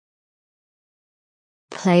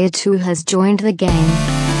Player 2 has joined the game.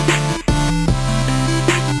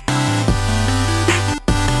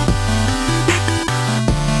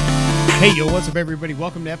 Hey, yo, what's up, everybody?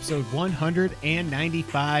 Welcome to episode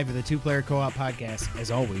 195 of the Two Player Co-op Podcast.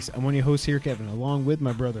 As always, I'm one of your hosts here, Kevin, along with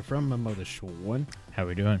my brother from my mother, Sean. How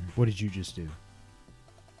we doing? What did you just do?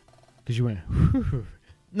 Because you went,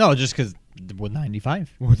 No, just because with 95.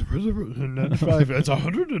 95, that's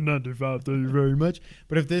 195, thank you very much.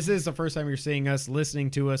 But if this is the first time you're seeing us,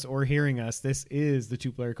 listening to us, or hearing us, this is the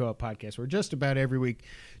Two Player Co-op Podcast, where just about every week,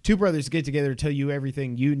 two brothers get together to tell you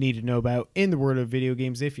everything you need to know about in the world of video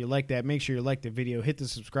games. If you like that, make sure you like the video, hit the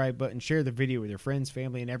subscribe button, share the video with your friends,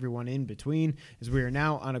 family, and everyone in between, as we are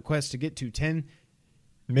now on a quest to get to 10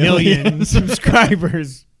 million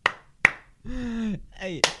subscribers.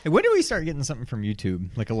 Hey, when do we start getting something from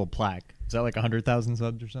YouTube? Like a little plaque? Is that like 100,000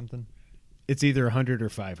 subs or something? It's either 100 or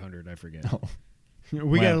 500, I forget. Oh.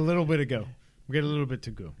 We got a little bit to go. We got a little bit to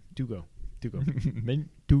go. To go. Meant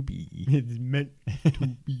to be. It's meant to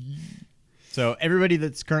be. So everybody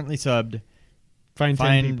that's currently subbed, Find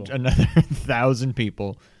 10 people. Another 1,000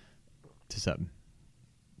 people to sub.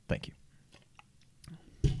 Thank you.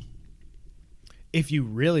 If you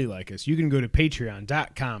really like us, you can go to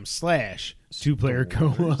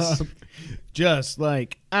patreon.com/2playercoop. Just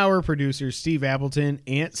like our producers, Steve Appleton,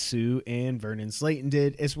 Aunt Sue, and Vernon Slayton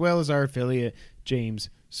did, as well as our affiliate, James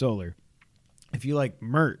Solar. If you like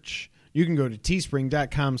merch, you can go to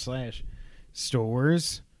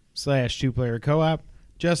teespring.com/stores/2playercoop,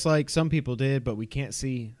 just like some people did, but we can't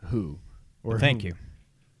see who. Or thank whom. you.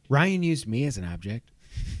 Ryan used me as an object.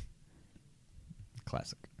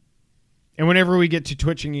 Classic. And whenever we get to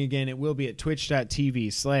twitching again, it will be at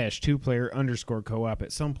twitch.tv/2player_co-op.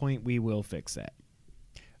 At some point, we will fix that.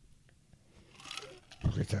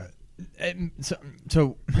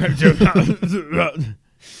 So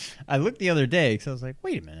I looked the other day because I was like,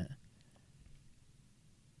 wait a minute.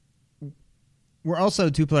 We're also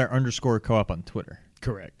 2player_co-op on Twitter.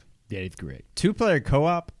 Correct. Yeah, it's correct. 2Player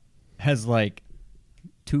Co-op has like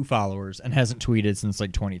 2 followers and hasn't tweeted since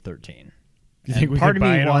like 2013. You think we could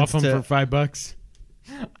buy it off him for $5?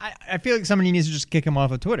 I feel like somebody needs to just kick him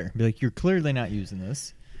off of Twitter. Be like, you're clearly not using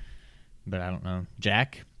this. But I don't know.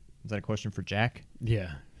 Jack? Is that a question for Jack?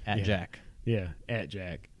 Yeah. At Jack. Yeah, at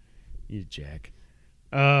Jack. You Jack.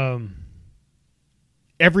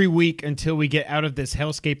 Every week until we get out of this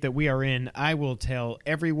hellscape that we are in, I will tell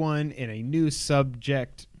everyone in a new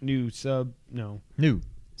subject. New subject.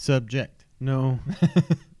 No.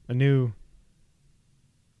 A new...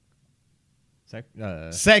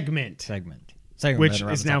 segment, which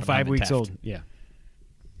is now 5 weeks old. Yeah,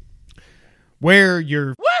 wear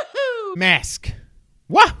your woohoo mask.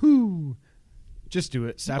 Wahoo! Just do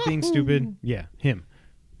it. Stop Wahoo! Being stupid. Yeah, him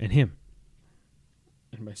and him.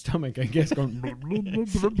 And my stomach, I guess, going.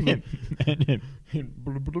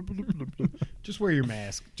 Just wear your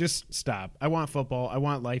mask. Just stop. I want football. I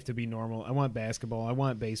want life to be normal. I want basketball. I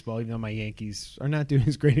want baseball. Even though my Yankees are not doing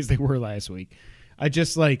as great as they were last week. I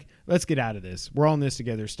just let's get out of this. We're all in this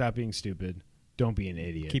together. Stop being stupid. Don't be an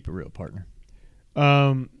idiot. Keep it real, partner.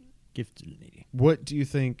 Gift to the needy. What do you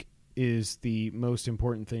think is the most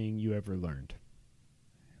important thing you ever learned?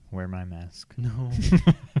 Wear my mask. No.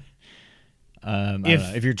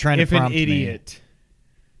 If you're trying to prompt an idiot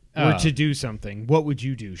were to do something, what would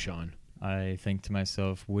you do, Sean? I think to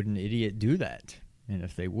myself, would an idiot do that? And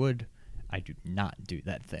if they would, I do not do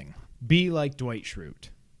that thing. Be like Dwight Schrute.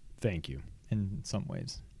 Thank you. In some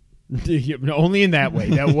ways. Only in that way.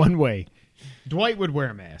 That one way. Dwight would wear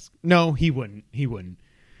a mask. No, he wouldn't.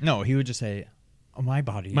 No, he would just say, my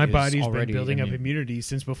body's been already building up immunity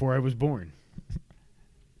since before I was born.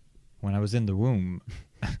 When I was in the womb,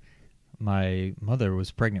 my mother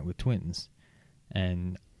was pregnant with twins,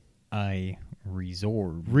 and I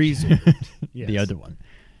resorbed yes. the other one.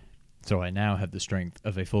 So I now have the strength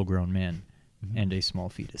of a full-grown man and a small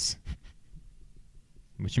fetus.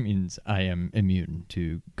 Which means I am immune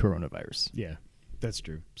to coronavirus. Yeah, that's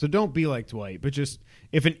true. So don't be like Dwight, but just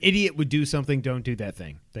if an idiot would do something, don't do that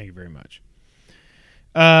thing. Thank you very much.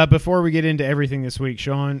 Before we get into everything this week,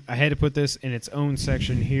 Sean, I had to put this in its own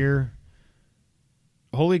section here.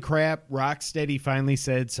 Holy crap, Rocksteady finally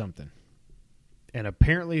said something. And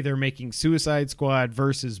apparently they're making Suicide Squad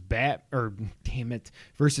versus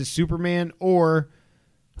versus Superman, or...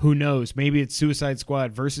 who knows? Maybe it's Suicide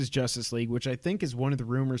Squad versus Justice League, which I think is one of the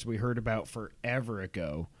rumors we heard about forever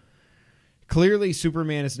ago. Clearly,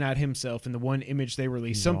 Superman is not himself in the one image they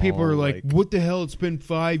released. Some people are like, what the hell? It's been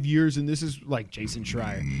 5 years, and this is like Jason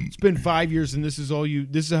Schreier. It's been 5 years, and this is how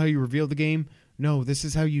you reveal the game? No, this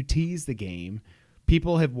is how you tease the game.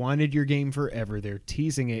 People have wanted your game forever. They're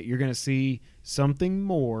teasing it. You're going to see something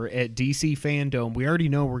more at DC Fandom. We already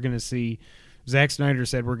know we're going to see. Zack Snyder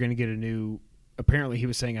said we're going to get a new. Apparently, he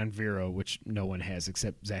was saying on Vero, which no one has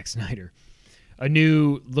except Zack Snyder. A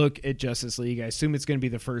new look at Justice League. I assume it's going to be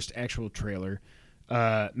the first actual trailer.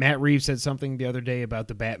 Matt Reeves said something the other day about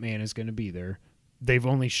the Batman is going to be there. They've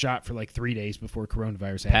only shot for like 3 days before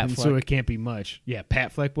coronavirus happened, so it can't be much. Yeah,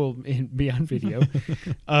 Pat Fleck will be on video.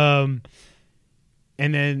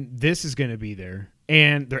 And then this is going to be there.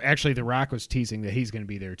 And The Rock was teasing that he's going to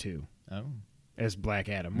be there too. Oh. As Black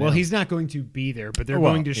Adam. Yeah. Well, he's not going to be there, but they're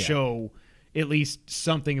going to show at least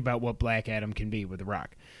something about what Black Adam can be with The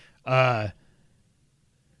Rock. I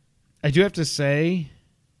do have to say,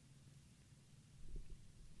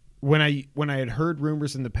 when I had heard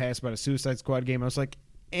rumors in the past about a Suicide Squad game, I was like,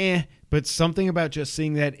 but something about just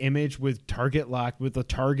seeing that image with target locked, with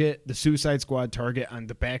the Suicide Squad target on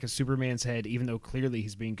the back of Superman's head, even though clearly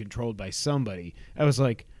he's being controlled by somebody, I was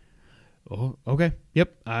like, oh, okay,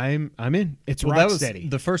 yep, I'm in. It's Rocksteady.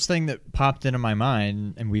 The first thing that popped into my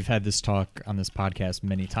mind, and we've had this talk on this podcast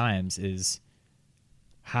many times, is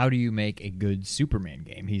how do you make a good Superman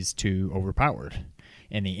game? He's too overpowered.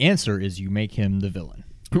 And the answer is you make him the villain.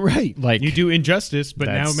 Right. Like, you do Injustice, but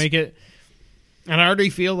now make it... And I already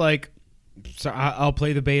feel like... So I'll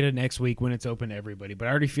play the beta next week when it's open to everybody, but I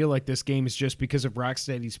already feel like this game is just because of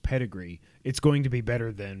Rocksteady's pedigree, it's going to be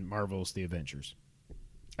better than Marvel's The Avengers.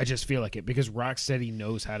 I just feel like it, because Rocksteady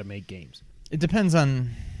knows how to make games. It depends on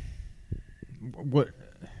what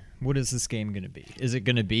is this game going to be? Is it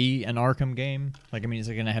going to be an Arkham game? Like, I mean, is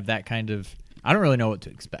it going to have that kind of... I don't really know what to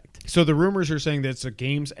expect. So the rumors are saying that it's a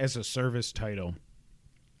games as a service title,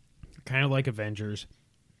 kind of like Avengers,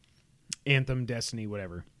 Anthem, Destiny,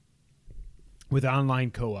 whatever, with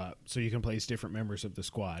online co-op, so you can play as different members of the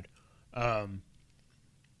squad. But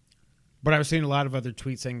I was seeing a lot of other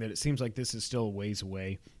tweets saying that it seems like this is still a ways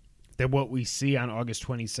away, that what we see on August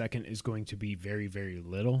 22nd is going to be very, very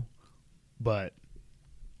little. But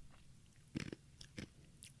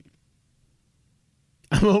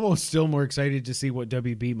I'm almost still more excited to see what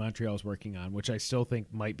WB Montreal is working on, which I still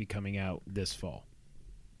think might be coming out this fall.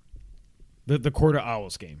 The Court of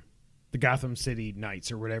Owls game. The Gotham City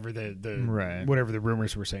Knights, or whatever whatever the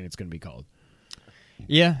rumors were saying it's going to be called.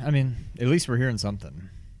 Yeah, I mean, at least we're hearing something.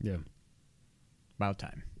 Yeah. About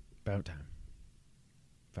time. About time.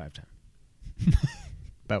 5 time.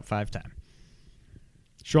 About 5 time.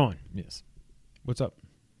 Sean. Yes. What's up?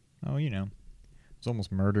 Oh, you know. I was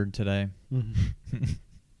almost murdered today. Mm-hmm.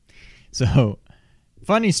 So,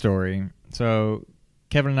 funny story. So,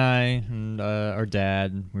 Kevin and I and our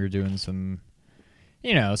dad, we were doing some,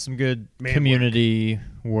 some good community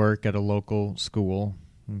work at a local school,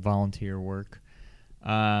 volunteer work.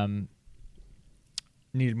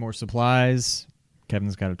 Needed more supplies.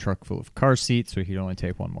 Kevin's got a truck full of car seats, so he'd only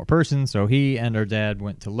take one more person. So he and our dad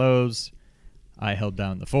went to Lowe's. I held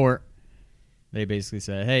down the fort. They basically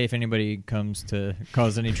said, hey, if anybody comes to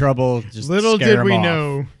cause any trouble, just Little scare did them we off.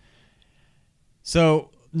 know.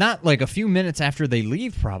 So not like a few minutes after they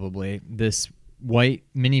leave, probably, this white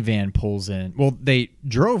minivan pulls in. Well, they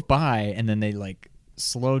drove by, and then they,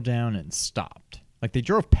 slowed down and stopped. Like, they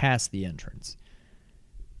drove past the entrance.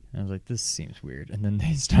 And I was like, this seems weird. And then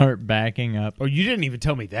they start backing up. Oh, you didn't even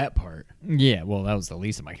tell me that part. Yeah, well, that was the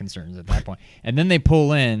least of my concerns at that point. And then they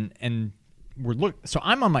pull in, and so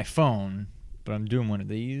I'm on my phone, but I'm doing one of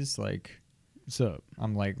these, so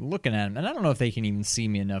I'm looking at them, and I don't know if they can even see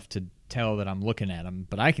me enough to tell that I'm looking at them,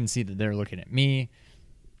 but I can see that they're looking at me.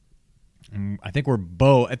 And I think we're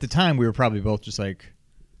both, at the time, we were probably both just like,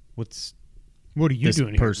 what are you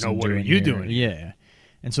doing here? No, what are you doing here? Yeah.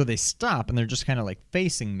 And so they stop, and they're just kind of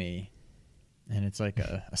facing me, and it's like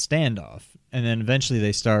a standoff. And then eventually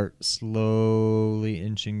they start slowly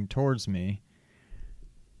inching towards me.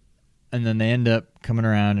 And then they end up coming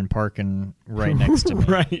around and parking right next to me.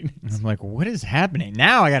 Right. And I'm like, what is happening?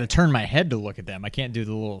 Now I got to turn my head to look at them. I can't do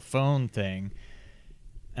the little phone thing.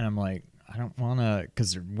 And I'm like, I don't want to,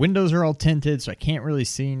 because their windows are all tinted, so I can't really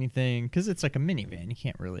see anything. Because it's like a minivan. You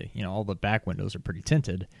can't really, all the back windows are pretty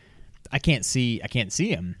tinted. I can't see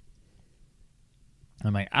them.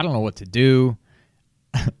 I'm like, I don't know what to do.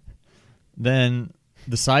 Then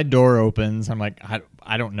the side door opens. I'm like,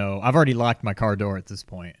 I don't know. I've already locked my car door at this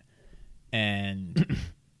point. And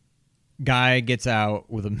guy gets out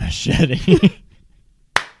with a machete.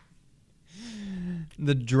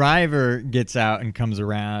 The driver gets out and comes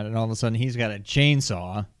around, and all of a sudden he's got a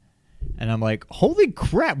chainsaw. And I'm like, holy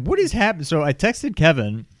crap, what is happening? So I texted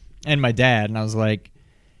Kevin and my dad, and I was like,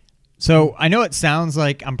 so I know it sounds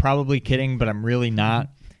like I'm probably kidding, but I'm really not.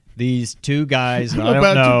 These two guys, I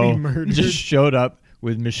don't know, just showed up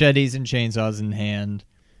with machetes and chainsaws in hand.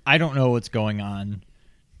 I don't know what's going on.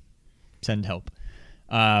 Send help.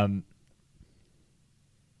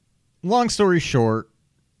 Long story short,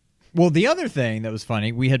 well, the other thing that was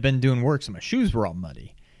funny, we had been doing work, so my shoes were all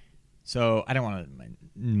muddy. So I don't want my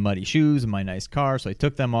muddy shoes and my nice car, so I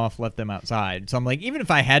took them off, left them outside. So I'm like, even if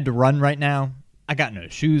I had to run right now, I got no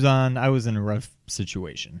shoes on. I was in a rough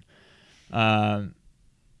situation. Long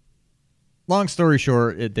story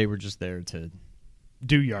short, they were just there to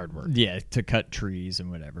do yard work. Yeah, to cut trees and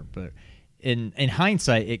whatever. But in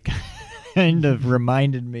hindsight, it kind of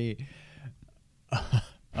reminded me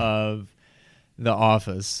of The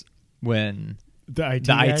Office when the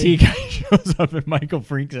IT guy shows up and Michael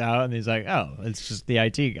freaks out and he's like, "Oh, it's just the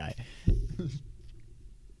IT guy."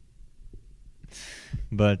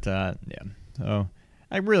 But yeah, so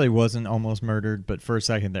I really wasn't almost murdered, but for a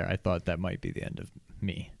second there, I thought that might be the end of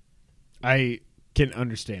me. I can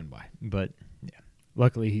understand why, but yeah,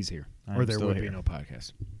 luckily he's here, or there would here. be no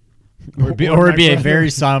podcast. Or it'd be a very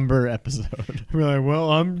somber episode. We're like, well,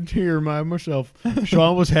 I'm here by myself.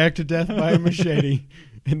 Sean was hacked to death by a machete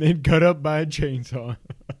and then cut up by a chainsaw.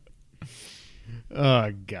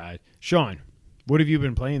 Oh, God. Sean, what have you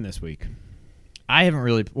been playing this week? I haven't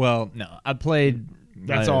really... Well, no. I played...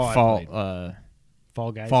 That's all I played.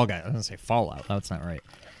 Fall Guys? Fall Guys. I was going to say Fallout. That's not right.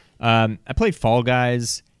 I played Fall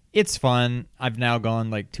Guys. It's fun. I've now gone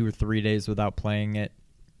like 2 or 3 days without playing it.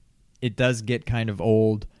 It does get kind of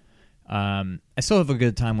old. I still have a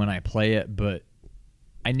good time when I play it, but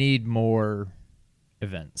I need more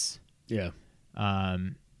events. Yeah.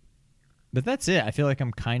 But that's it. I feel like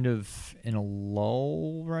I'm kind of in a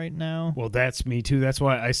lull right now. Well, that's me too. That's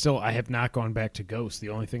why I have not gone back to Ghost. The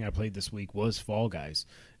only thing I played this week was Fall Guys,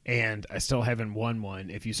 and I still haven't won one.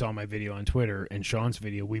 If you saw my video on Twitter and Sean's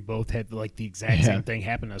video, we both had like the exact same thing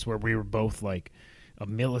happen to us, where we were both like a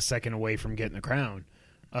millisecond away from getting the crown.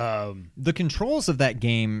 The controls of that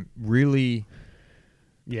game really,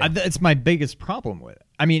 it's my biggest problem with it.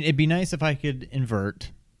 I mean, it'd be nice if I could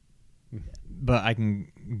invert, but I can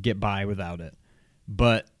get by without it.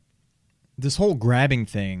 But this whole grabbing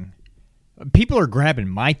thing, people are grabbing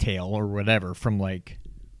my tail or whatever from like,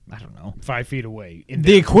 I don't know, 5 feet away.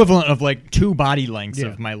 The equivalent of like 2 body lengths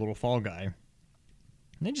of my little Fall Guy. And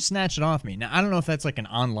they just snatch it off me. Now, I don't know if that's like an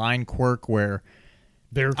online quirk where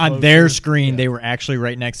on their screen they were actually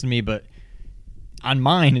right next to me, but on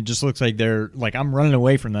mine it just looks like they're like I'm running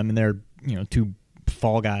away from them and they're 2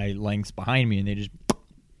 Fall Guy lengths behind me and they just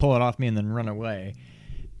pull it off me and then run away.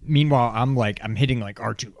 Meanwhile, I'm hitting like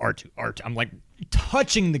R2. I'm like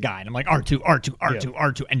touching the guy and I'm like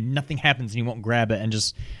R2, and nothing happens and he won't grab it and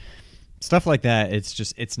just stuff like that.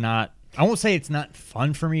 It's not. I won't say it's not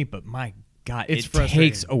fun for me, but my God, it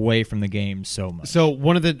takes away from the game so much. So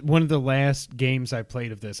one of the last games I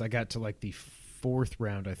played of this, I got to like the 4th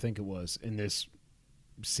round, I think it was, in this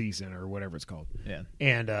season or whatever it's called. Yeah.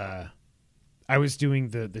 And I was doing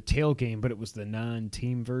the tail game, but it was the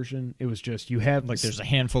non-team version. It was just you have like there's a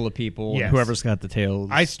handful of people, yes. and whoever's got the tails.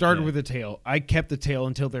 I started with the tail. I kept the tail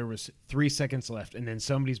until there was 3 seconds left, and then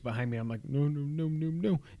somebody's behind me. I'm like,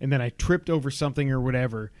 no. And then I tripped over something or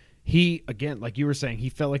whatever. He, again, like you were saying, he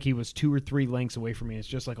felt like he was 2 or 3 lengths away from me. It's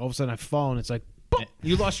just like all of a sudden I fall, and it's like, boom,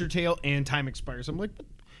 you lost your tail, and time expires. I'm like,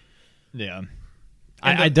 yeah.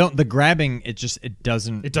 I don't. The grabbing, it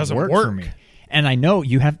doesn't work for me. And I know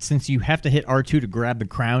since you have to hit R2 to grab the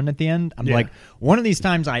crown at the end. I'm like, one of these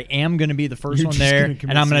times I am going to be the first one there,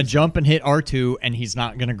 and I'm going to jump and hit R2, and he's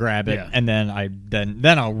not going to grab it, and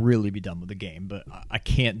then I'll really be done with the game. But I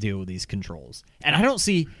can't deal with these controls, and I don't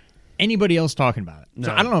see anybody else talking about it. No.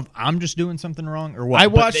 So I don't know if I'm just doing something wrong or what. I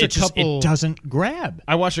watched couple. It doesn't grab.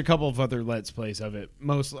 I watched a couple of other Let's Plays of it.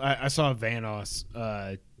 I saw Vanoss,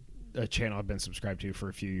 a channel I've been subscribed to for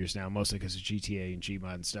a few years now, mostly because of GTA and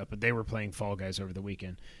Gmod and stuff. But they were playing Fall Guys over the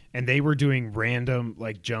weekend, and they were doing random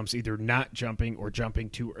like jumps, either not jumping or jumping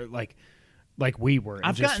to or like we were.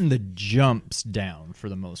 I've gotten the jumps down for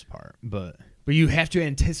the most part, but you have to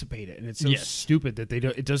anticipate it, and it's so stupid that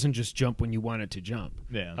it doesn't just jump when you want it to jump.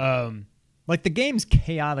 Yeah. Like the game's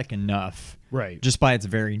chaotic enough, right? Just by its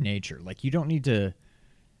very nature. Like you don't need to,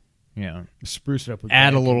 spruce it up with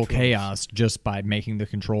add a little chaos just by making the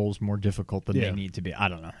controls more difficult than they need to be. I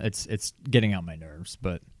don't know. It's getting on my nerves,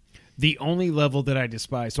 but the only level that I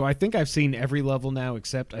despise. So I think I've seen every level now,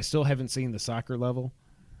 except I still haven't seen the soccer level.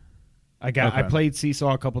 I played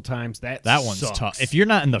Seesaw a couple times. That one's sucks. tough. If you're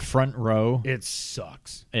not in the front row, it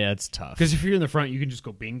sucks. Yeah, it's tough. Because if you're in the front, you can just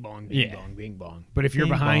go bing bong, bing bong, bing bong. But if you're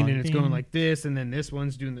behind and it's going like this, and then this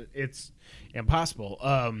one's doing it's impossible.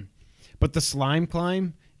 But the slime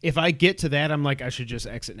climb, if I get to that, I'm like, I should just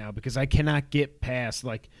exit now because I cannot get past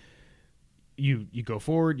you go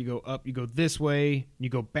forward, you go up, you go this way, you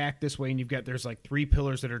go back this way, and there's like 3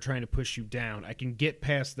 pillars that are trying to push you down. I can get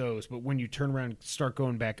past those, but when you turn around and start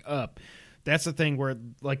going back up, that's the thing where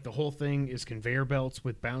like the whole thing is conveyor belts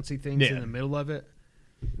with bouncy things in the middle of it.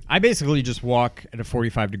 I basically just walk at a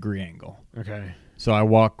 45-degree angle. Okay. So I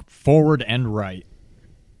walk forward and right,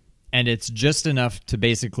 and it's just enough to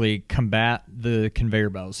basically combat the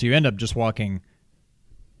conveyor belt. So you end up just walking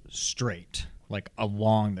straight, like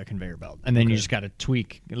along the conveyor belt, and then you just got to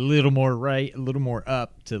tweak a little more right, a little more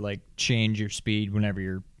up to like change your speed whenever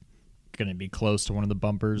you're going to be close to one of the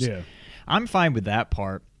bumpers. Yeah. I'm fine with that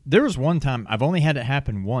part. There was one time, I've only had it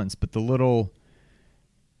happen once, but the little,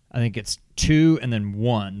 I think it's 2 and then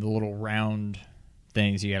 1, the little round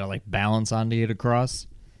things you got to like balance on to get across.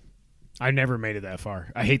 I never made it that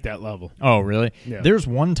far. I hate that level. Oh, really? Yeah. There's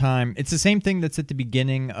one time, it's the same thing that's at the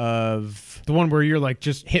beginning of The one where you're like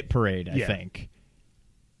just Hit Parade, I think.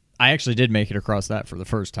 I actually did make it across that for the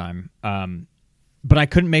first time. But I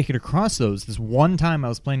couldn't make it across those. This one time I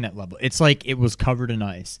was playing that level, it's like it was covered in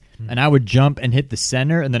ice. And I would jump and hit the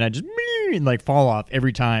center, and then I just and like fall off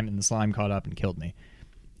every time, and the slime caught up and killed me.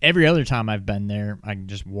 Every other time I've been there, I can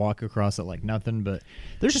just walk across it like nothing. But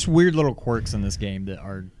there's just weird little quirks in this game that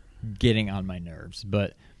are getting on my nerves.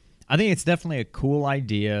 But I think it's definitely a cool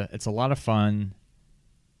idea. It's a lot of fun.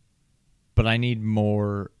 But I need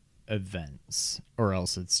more events, or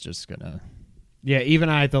else it's just going to... Yeah, even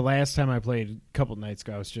the last time I played a couple nights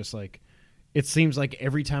ago, I was just like, it seems like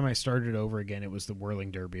every time I started over again, it was the Whirling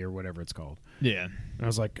Derby or whatever it's called. Yeah. And I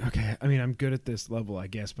was like, okay, I mean, I'm good at this level, I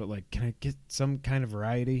guess, but like, can I get some kind of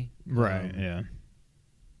variety? Right, yeah.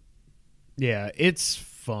 Yeah, it's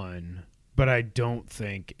fun, but I don't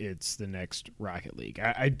think it's the next Rocket League.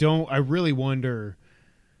 I really wonder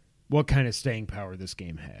what kind of staying power this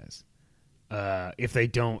game has. If they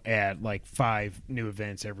don't add like 5 new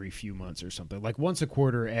events every few months or something, like once a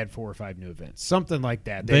quarter, add 4 or 5 new events, something like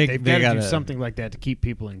that. They've got to do something like that to keep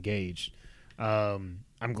people engaged. I'm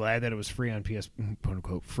glad that it was free on PS, quote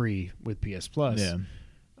unquote, free with PS Plus.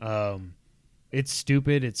 Yeah. It's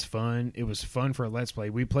stupid. It's fun. It was fun for a Let's Play.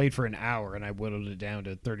 We played for an hour, and I whittled it down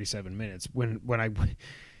to 37 minutes.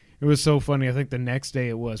 It was so funny. I think the next day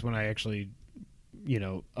it was when I actually,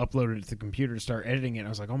 uploaded it to the computer to start editing it. I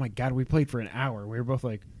was like, oh my God, we played for an hour. We were both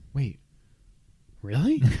like, wait,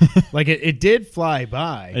 really? Like it did fly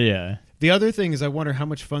by. Yeah. The other thing is I wonder how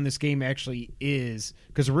much fun this game actually is,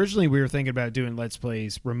 because originally we were thinking about doing Let's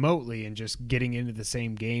Plays remotely and just getting into the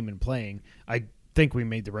same game and playing. I think we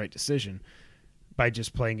made the right decision by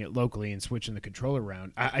just playing it locally and switching the controller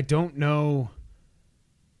around. I don't know.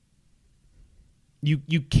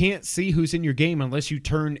 You can't see who's in your game unless you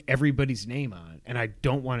turn everybody's name on, and I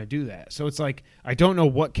don't want to do that. So it's like I don't know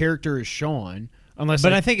what character is Sean unless.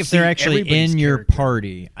 But I think if they're actually in your character.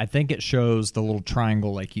 party, I think it shows the little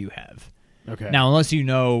triangle like you have. Okay. Now, unless you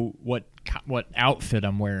know what outfit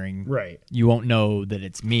I'm wearing, right, you won't know that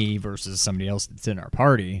it's me versus somebody else that's in our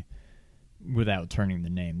party without turning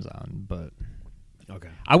the names on. But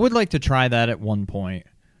okay, I would like to try that at one point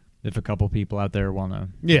if a couple people out there want to.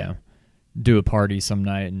 Yeah. Do a party some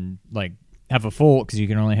night and like have a full, because you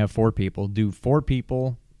can only have 4 people. Do 4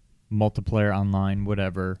 people, multiplayer online,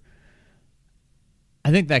 whatever.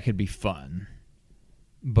 I think that could be fun,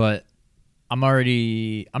 but I'm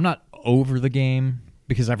not over the game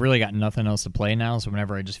because I've really got nothing else to play now. So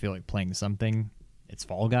whenever I just feel like playing something, it's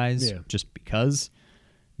Fall Guys, just because.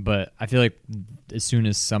 But I feel like as soon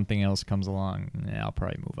as something else comes along, I'll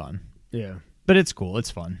probably move on. Yeah, but it's cool.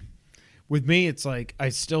 It's fun. With me, it's like I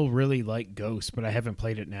still really like Ghost, but I haven't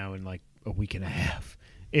played it now in like a week and a half.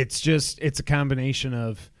 It's a combination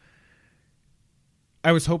of.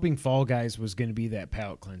 I was hoping Fall Guys was going to be that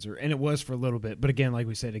palate cleanser, and it was for a little bit. But again, like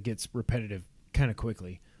we said, it gets repetitive kind of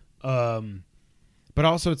quickly. But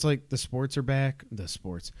also, it's like the sports are back. The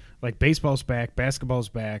sports, like baseball's back, basketball's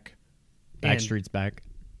back, Backstreet's back.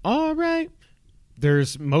 All right.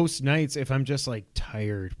 There's most nights if I'm just like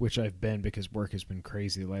tired, which I've been because work has been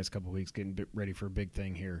crazy the last couple of weeks, getting ready for a big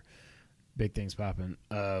thing here, big things popping.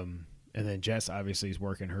 And then Jess obviously is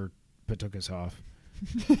working her patukas off.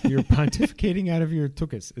 You're pontificating out of your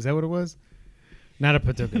tukas. Is that what it was? Not a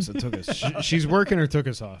patukas, a tukas. She's working her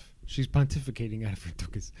tukas off. She's pontificating out of her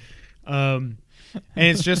tukas. And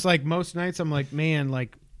it's just like most nights I'm like, man,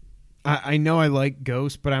 like. I know I like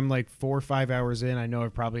Ghost, but I'm like 4 or 5 hours in. I know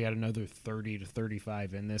I've probably got another 30 to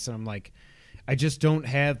 35 in this, and I'm like, I just don't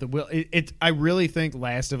have the will. I really think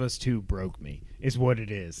Last of Us 2 broke me, is what it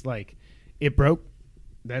is. Like, it broke.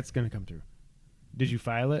 That's going to come through. Did you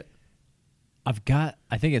file it? I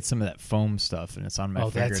think it's some of that foam stuff, and it's on my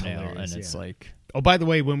fingernail, and it's like... Oh, by the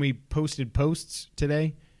way, when we posted posts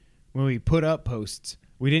today, when we put up posts,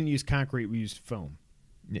 we didn't use concrete, we used foam.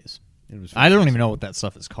 Yes. It was I don't even know what that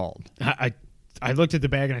stuff is called. I looked at the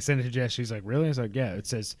bag and I sent it to Jess. She's like, really? I was like, yeah. It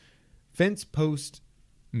says fence post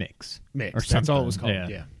Mix. mix. Or That's all it was something. called.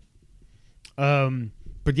 Yeah.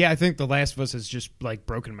 But yeah, I think The Last of Us has just like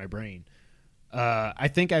broken my brain. I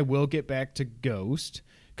think I will get back to Ghost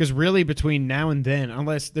because really between now and then,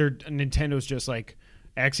 unless Nintendo's just like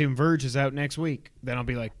Axiom Verge is out next week, then I'll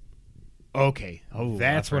be like, okay,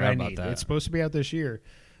 that's what I need. That. It's supposed to be out this year,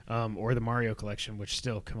 or the Mario Collection, which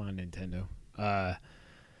still come on Nintendo.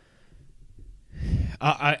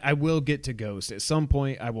 I will get to Ghost at some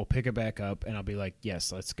point. I will pick it back up and I'll be like,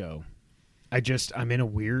 yes, let's go. I'm just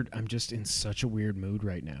in such a weird mood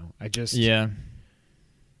right now. I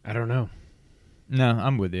don't know. No,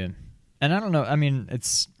 I'm with you. And I don't know. I mean,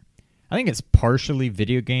 I think it's partially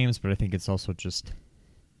video games, but I think it's also just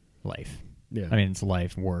life. Yeah. I mean, it's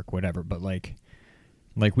life, work, whatever. But like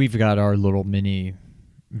we've got our little mini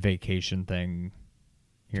vacation thing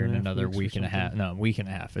here in another week and a half. No, week and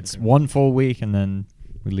a half. It's one full week, and then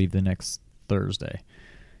we leave the next Thursday.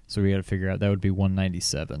 So we got to figure out. That would be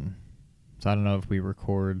 197. So I don't know if we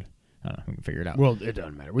record. I don't know. We can figure it out. Well, it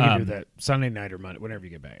doesn't matter. We can do that Sunday night or Monday, whenever you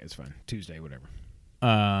get back. It's fine. Tuesday, whatever.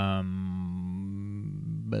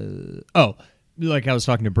 Like I was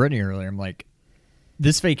talking to Brittany earlier. I'm like,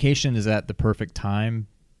 this vacation is at the perfect time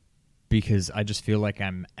because I just feel like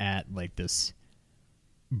I'm at like this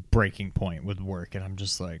breaking point with work, and I'm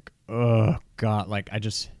just like, oh God, like I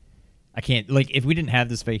can't. Like if we didn't have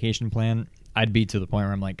this vacation plan, I'd be to the point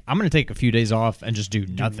where I'm like, I'm going to take a few days off and just do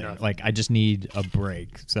nothing. Like, I just need a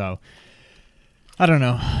break. So, I don't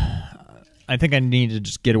know. I think I need to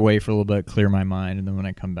just get away for a little bit, clear my mind, and then when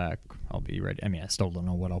I come back, I'll be ready. I mean, I still don't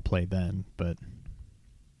know what I'll play then, but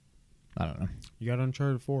I don't know. You got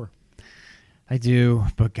Uncharted 4. I do,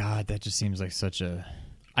 but God, that just seems like such a...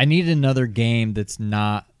 I need another game that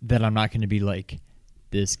I'm not going to be like,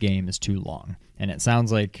 this game is too long. And it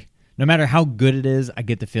sounds like... No matter how good it is, I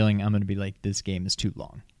get the feeling I'm going to be like, this game is too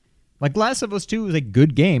long. Like Last of Us 2 was a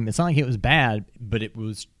good game. It's not like it was bad, but it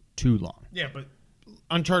was too long. Yeah, but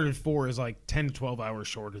Uncharted 4 is like 10 to 12 hours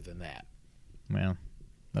shorter than that. Well,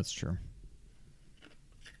 that's true.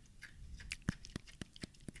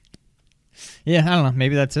 Yeah, I don't know.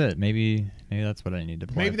 Maybe that's it. Maybe that's what I need to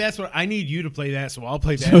play. Maybe that's what I need you to play that, so I'll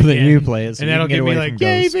play that so again. that you play it, so and you that'll can get get me away like, from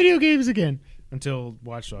yay, Ghost. video games again. Until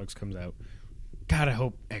Watch Dogs comes out. God, I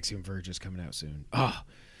hope Axiom Verge is coming out soon. Oh,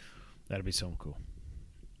 that'd be so cool.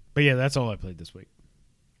 But yeah, that's all I played this week.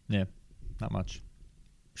 Yeah, not much.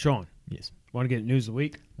 Sean. Yes. Want to get news of the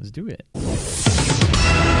week? Let's do it.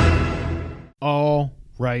 All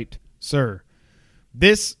right, sir.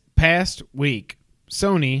 This past week,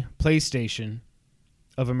 Sony PlayStation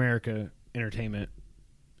of America Entertainment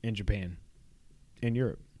in Japan, in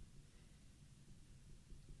Europe.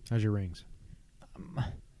 How's your rings?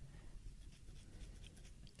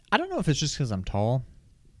 I don't know if it's just because I'm tall.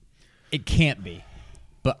 It can't be.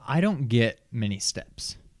 But I don't get many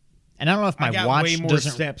steps. And I don't know if my I got watch way more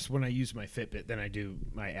doesn't... steps when I use my Fitbit than I do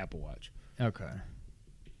my Apple Watch. Okay.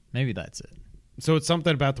 Maybe that's it. So it's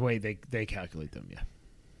something about the way they calculate them, yeah.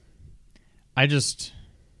 This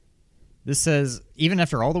says, even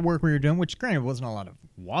after all the work we were doing, which granted wasn't a lot of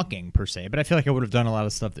walking per se, but I feel like I would have done a lot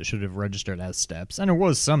of stuff that should have registered as steps. And there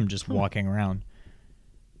was some just walking around.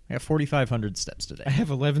 I got 4,500 steps today. I have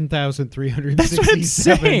 11,367. That's what I'm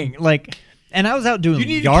saying. Like, and I was out doing you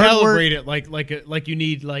need yard to calibrate work. it like you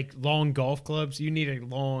need like long golf clubs. You need a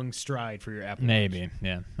long stride for your Apple Watch. Maybe,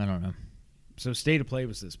 yeah. I don't know. So State of Play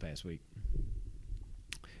was this past week.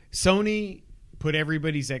 Sony put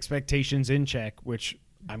everybody's expectations in check, which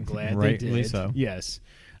I'm glad they Rightly did. so. Yes.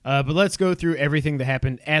 But let's go through everything that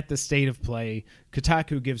happened at the State of Play.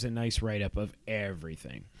 Kotaku gives a nice write-up of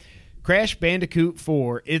everything. Crash Bandicoot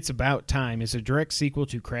 4, It's About Time, is a direct sequel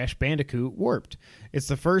to Crash Bandicoot Warped. It's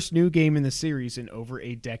the first new game in the series in over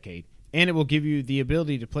a decade, and it will give you the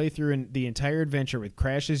ability to play through the entire adventure with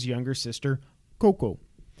Crash's younger sister, Coco.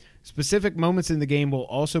 Specific moments in the game will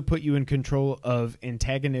also put you in control of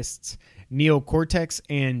antagonists Neocortex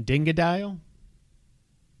and Dingodile.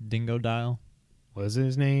 Dingodile? What is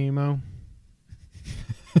his name, Mo?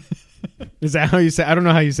 Is that how you say? I don't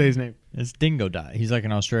know how you say his name. It's Dingodile. He's like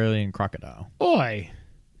an Australian crocodile. Oi.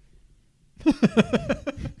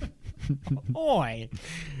 Oi.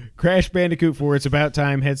 Crash Bandicoot 4, It's About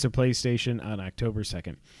Time, heads to PlayStation on October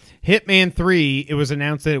 2nd. Hitman 3, it was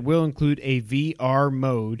announced that it will include a VR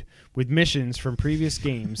mode with missions from previous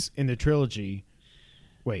games in the trilogy.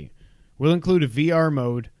 Wait. Will include a VR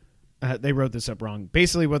mode. They wrote this up wrong.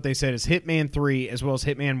 Basically what they said is Hitman 3 as well as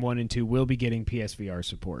Hitman 1 and 2 will be getting PSVR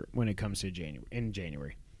support when it comes to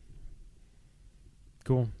January.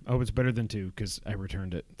 Cool. I hope it's better than 2 because I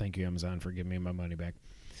returned it. Thank you, Amazon, for giving me my money back.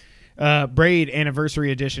 Braid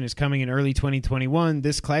Anniversary Edition is coming in early 2021.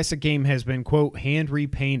 This classic game has been, quote, hand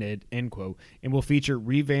repainted, end quote, and will feature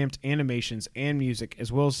revamped animations and music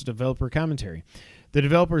as well as developer commentary. The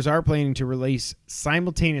developers are planning to release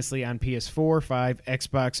simultaneously on PS4, 5,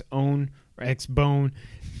 Xbox Own, or Xbone,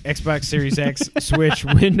 Xbox Series X, Switch,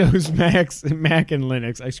 Windows, Mac, and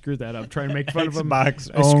Linux. I screwed that up trying to make fun of them. I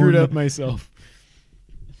screwed up myself.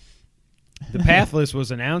 The Pathless was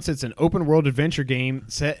announced. It's an open-world adventure game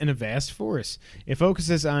set in a vast forest. It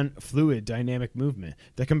focuses on fluid, dynamic movement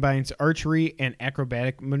that combines archery and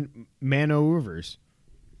acrobatic maneuvers.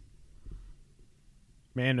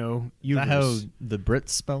 Is that how the Brits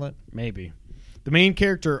spell it? Maybe. The main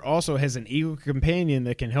character also has an eagle companion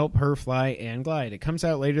that can help her fly and glide. It comes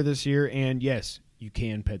out later this year, and yes, you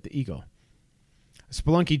can pet the eagle.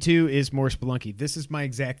 Spelunky 2 is more Spelunky. This is my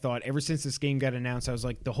exact thought. Ever since this game got announced, I was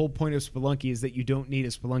like, the whole point of Spelunky is that you don't need a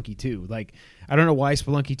Spelunky 2. Like, I don't know why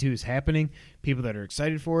Spelunky 2 is happening. People that are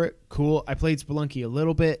excited for it, cool. I played Spelunky a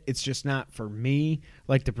little bit. It's just not for me.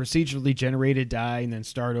 Like, the procedurally generated die and then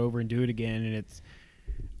start over and do it again, and it's...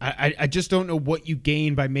 I just don't know what you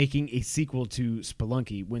gain by making a sequel to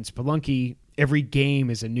Spelunky when Spelunky, every game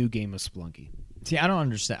is a new game of Spelunky. See, I don't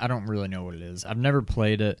understand. I don't really know what it is. I've never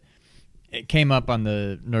played it. It came up on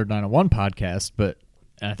the Nerd 901 podcast, but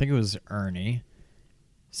I think it was Ernie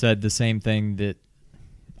said the same thing that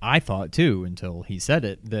I thought too until he said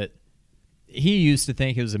it, that he used to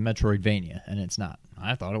think it was a Metroidvania, and it's not.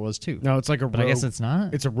 I thought it was too. No, it's like a rogue. I guess it's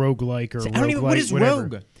not. It's a roguelike or a roguelite. I don't even, what is whatever.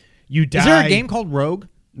 Rogue? You die. Is there a game called Rogue?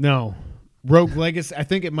 No. Rogue Legacy. I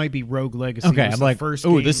think it might be Rogue Legacy. Okay, I'm like,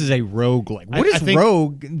 oh, this is a roguelike. What is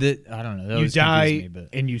Rogue? That I don't know. That you die me, but.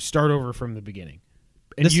 And you start over from the beginning.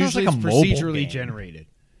 And this usually sounds like it's a procedurally game. generated.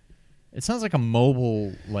 It sounds like a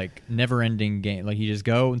mobile, like, never-ending game. Like, you just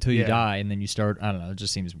go until you Yeah. die, and then you start. I don't know. It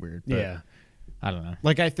just seems weird. But Yeah. I don't know.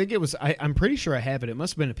 Like, I think it was... I'm pretty sure I have it. It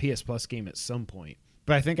must have been a PS Plus game at some point.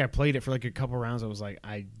 But I think I played it for, like, a couple rounds. I was like,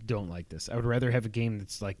 I don't like this. I would rather have a game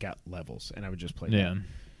that's, like, got levels, and I would just play Yeah. that.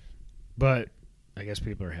 But I guess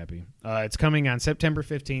people are happy. It's coming on September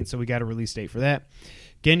 15th, so we got a release date for that.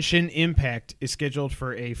 Genshin Impact is scheduled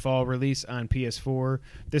for a fall release on PS4.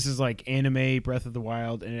 This is like anime Breath of the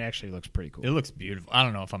Wild, and it actually looks pretty cool. It looks beautiful. I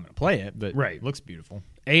don't know if I'm going to play it, but Right. it looks beautiful.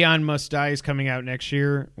 Aeon Must Die is coming out next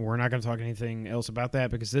year. We're not going to talk anything else about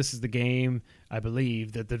that because this is the game, I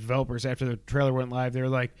believe, that the developers, after the trailer went live, they were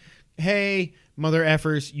like, hey, mother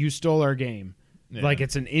effers, you stole our game. Yeah. Like,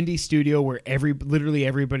 it's an indie studio where literally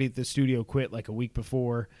everybody at the studio quit like a week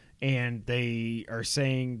before, and they are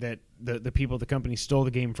saying that the people at the company stole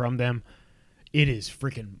the game from them. It is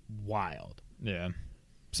freaking wild. Yeah.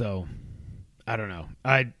 So, I don't know.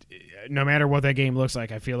 No matter what that game looks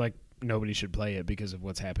like, I feel like nobody should play it because of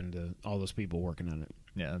what's happened to all those people working on it.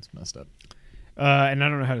 Yeah, that's messed up. And I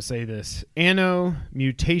don't know how to say this. Anno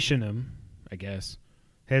Mutationum, I guess,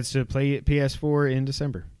 heads to play PS4 in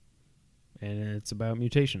December. And it's about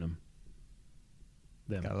Mutationum.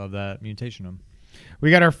 Them. I love that Mutationum. We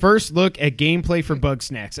got our first look at gameplay for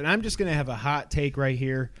Bugsnax. And I'm just going to have a hot take right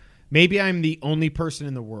here. Maybe I'm the only person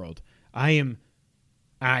in the world. I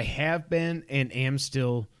have been and am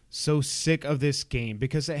still so sick of this game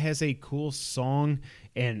because it has a cool song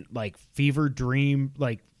and like fever dream,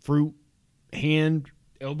 like fruit hand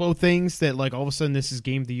elbow things that like all of a sudden this is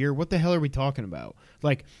game of the year. What the hell are we talking about?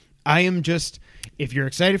 Like, I am just, if you're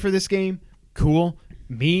excited for this game, cool.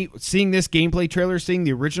 Me seeing this gameplay trailer, seeing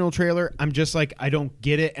the original trailer, I'm just like, I don't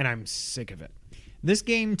get it and I'm sick of it. This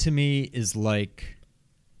game to me is like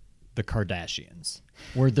the Kardashians,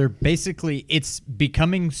 where they're basically, it's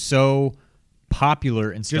becoming so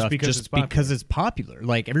popular and stuff because it's popular.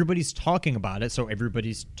 Like, everybody's talking about it, so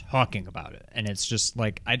everybody's talking about it. And it's just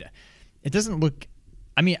like, it doesn't look,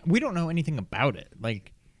 I mean, we don't know anything about it.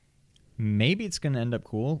 Like, maybe it's going to end up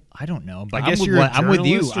cool. I don't know. But I guess I'm with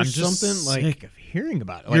you. or I'm just something like sick of hearing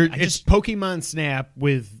about it. Like, it's Pokemon Snap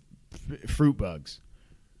with fruit bugs.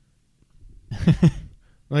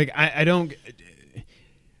 Like, I don't.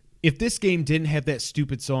 If this game didn't have that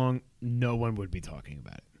stupid song, no one would be talking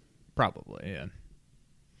about it. Probably, yeah.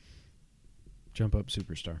 Jump Up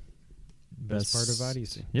Superstar. Best part of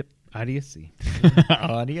Odyssey. Yep. Odyssey.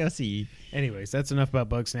 Odyssey. Anyways, that's enough about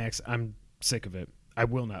Bugsnax. I'm sick of it. I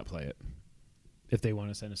will not play it. If they want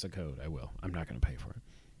to send us a code, I will. I'm not going to pay for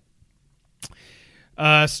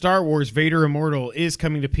it. Star Wars Vader Immortal is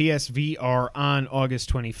coming to PSVR on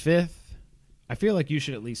August 25th. I feel like you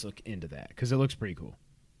should at least look into that because it looks pretty cool.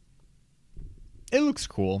 It looks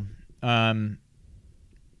cool. I'm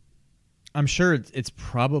sure it's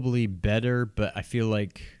probably better, but I feel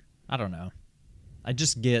like, I don't know. I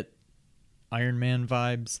just get Iron Man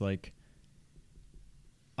vibes. Like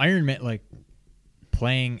Iron Man, like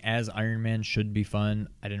playing as Iron Man should be fun.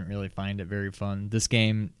 I didn't really find it very fun. This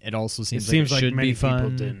game, it also seems like it should many be fun. people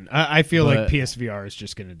didn't. I feel like but- PSVR is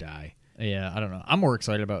just going to die. Yeah, I don't know. I'm more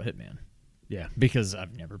excited about Hitman Yeah. because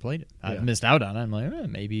I've never played it. Yeah. I've missed out on it. I'm like,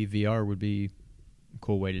 maybe VR would be a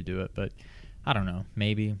cool way to do it, but I don't know.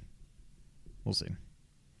 Maybe. We'll see.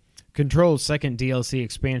 Control's second DLC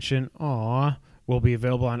expansion, will be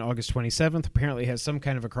available on August 27th. Apparently has some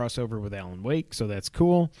kind of a crossover with Alan Wake, so that's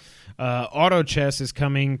cool. Auto Chess is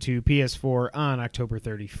coming to PS4 on October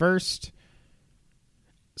 31st.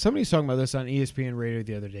 Somebody's talking about this on ESPN Radio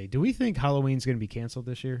the other day. Do we think Halloween's going to be canceled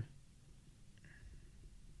this year?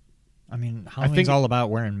 I mean, Halloween's all about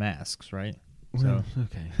wearing masks, right? So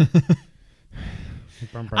okay.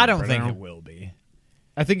 I don't think it will be.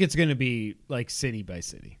 I think it's going to be like city by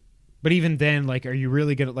city. But even then, like, are you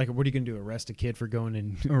really going to, like, what are you going to do? Arrest a kid for going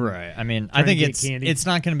in? Right. I mean, Trying I think to get candy? it's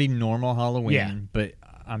not going to be normal Halloween, Yeah. but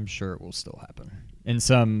I'm sure it will still happen in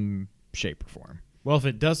some shape or form. Well, if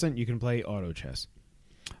it doesn't, you can play Auto Chess.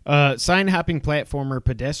 Sign-hopping platformer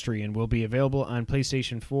Pedestrian will be available on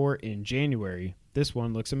PlayStation 4 in January. This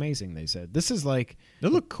one looks amazing, they said. This is like They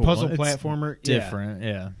look cool. puzzle It's platformer. different,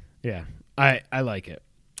 yeah. Yeah. I like it.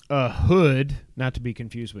 Hood, not to be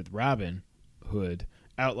confused with Robin Hood,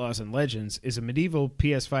 Outlaws and Legends, is a medieval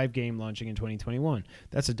PS5 game launching in 2021.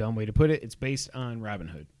 That's a dumb way to put it. It's based on Robin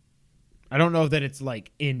Hood. I don't know that it's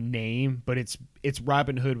like in name, but it's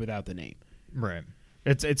Robin Hood without the name. Right.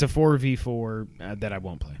 It's a 4v4 that I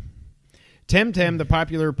won't play. Temtem, the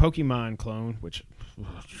popular Pokemon clone, which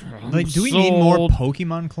Do we need more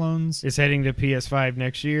Pokemon clones? is heading to PS5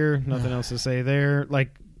 next year. Nothing else to say there.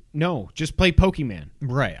 Like, no, just play Pokemon.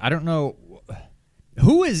 Right. I don't know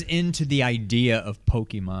who is into the idea of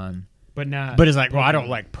Pokemon, But not. but is like, well, I don't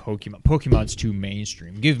like Pokemon. Pokemon's too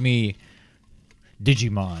mainstream. Give me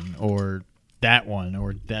Digimon or that one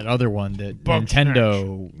or that other one that Bug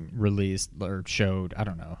Nintendo released or showed. I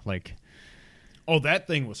don't know. Like, Oh, that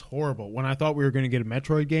thing was horrible. When I thought we were going to get a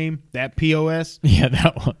Metroid game, that POS. yeah,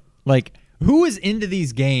 that one. Like, who is into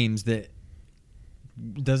these games that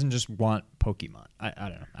doesn't just want Pokemon? I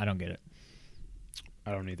don't know. I don't get it.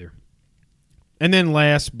 I don't either. And then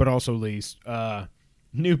last but also least,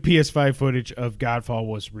 new PS5 footage of Godfall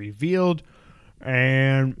was revealed.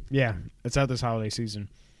 And yeah, it's out this holiday season.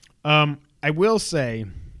 I will say,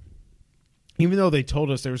 even though they told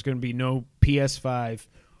us there was going to be no PS5,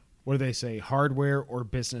 what do they say, hardware or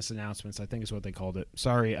business announcements, I think is what they called it.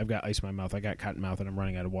 Sorry, I've got ice in my mouth. I got cotton mouth and I'm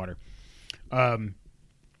running out of water.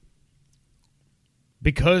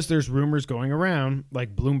 Because there's rumors going around,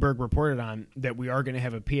 like Bloomberg reported on, that we are going to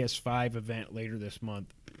have a PS5 event later this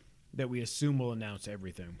month that we assume will announce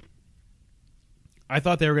everything. I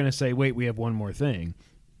thought they were going to say, wait, we have one more thing.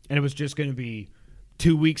 And it was just going to be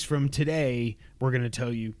 2 weeks from today, we're going to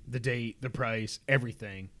tell you the date, the price,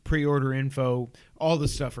 everything, pre-order info, all the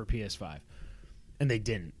stuff for PS5. And they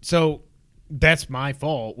didn't. So that's my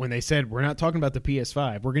fault when they said, we're not talking about the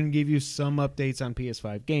PS5. We're going to give you some updates on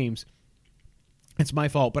PS5 games. It's my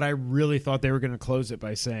fault, but I really thought they were going to close it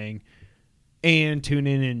by saying, and tune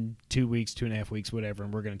in 2 weeks, 2.5 weeks, whatever,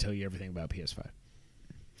 and we're going to tell you everything about PS5.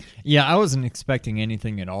 Yeah, I wasn't expecting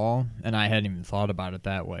anything at all, and I hadn't even thought about it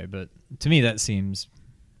that way. But to me, that seems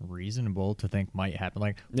reasonable to think might happen.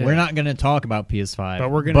 Like, Yeah. we're not going to talk about PS5,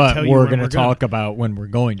 But we're gonna tell you when going to we're gonna. talk about when we're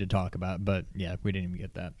going to talk about. But yeah, we didn't even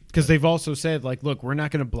get that. Because they've also said, like, look, we're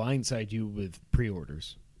not going to blindside you with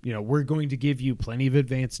pre-orders. You know, we're going to give you plenty of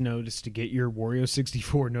advance notice to get your Wario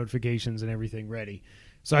 64 notifications and everything ready.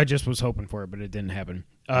 So I just was hoping for it, but it didn't happen.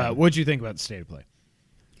 What'd you think about the state of play?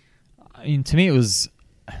 I mean, to me, it was.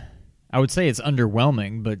 I would say it's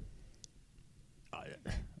underwhelming, but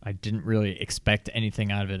I didn't really expect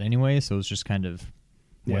anything out of it anyway, so it was just kind of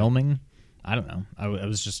whelming. I don't know. I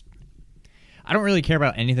was just. I don't really care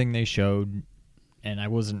about anything they showed, and I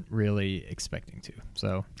wasn't really expecting to.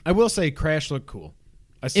 So I will say Crash looked cool.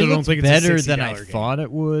 I it still don't looks think it's better a $60 than I game. thought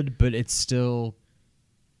it would, but it's still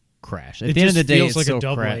Crash. At It the end of just the day, feels it's like a still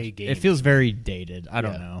double Crash. A game. It feels very dated. I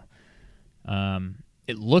don't Yeah. know.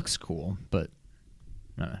 It looks cool, but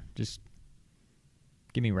just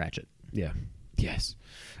give me Ratchet. Yeah. Yes.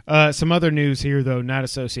 Some other news here, though, not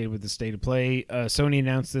associated with the state of play. Sony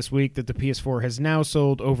announced this week that the PS4 has now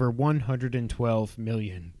sold over 112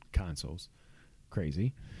 million consoles.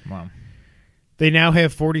 Crazy. Wow. They now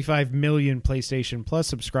have 45 million PlayStation Plus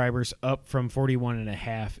subscribers, up from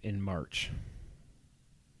 41.5 in March.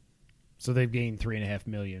 So they've gained 3.5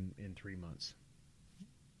 million in 3 months.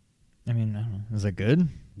 I mean, I don't know. Is that good?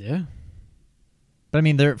 Yeah. But I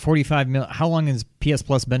mean, they're at 45 million. How long has PS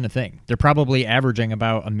Plus been a thing? They're probably averaging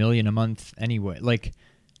about $1 million a month anyway. Like,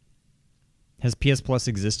 has PS Plus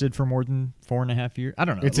existed for more than 4.5 years? I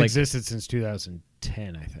don't know. It's existed since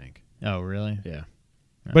 2010, I think. Oh, really? Yeah.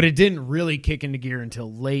 Oh. But it didn't really kick into gear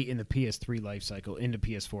until late in the PS3 life cycle into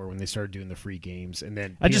PS4 when they started doing the free games. And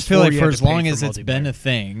then I just PS4, feel like you for had as to pay long for as it's been multiplayer. a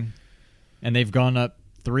thing, and they've gone up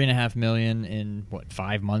 3.5 million in,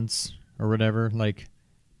 5 months or whatever, like,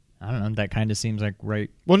 I don't know, that kind of seems like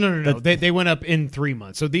right. Well, no. They went up in 3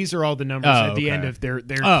 months. So these are all the numbers Oh, at the okay. end of their I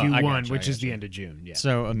Q1, gotcha, which I is the gotcha. end of June. Yeah.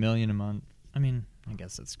 So $1 million a month. I mean, I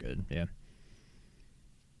guess that's good. Yeah.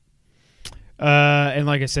 And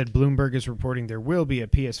like I said, Bloomberg is reporting there will be a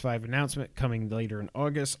PS5 announcement coming later in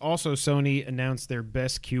August. Also, Sony announced their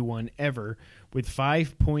best Q1 ever with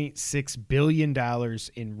 $5.6 billion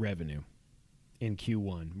in revenue in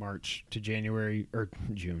Q1, March to January or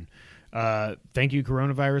June. Thank you,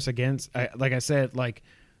 coronavirus. Again, like I said, like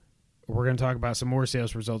we're going to talk about some more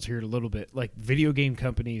sales results here in a little bit. Like video game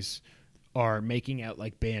companies are making out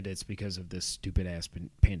like bandits because of this stupid ass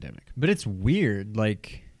pandemic. But it's weird.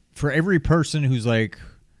 Like, for every person who's like,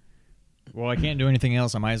 well, I can't do anything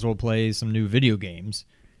else, I might as well play some new video games,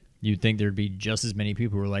 you'd think there'd be just as many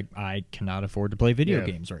people who are like, I cannot afford to play video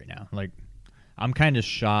games right now. Like, I'm kind of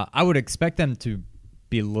shocked. I would expect them to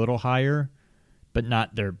be a little higher, but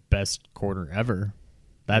not their best quarter ever.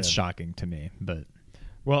 That's shocking to me. But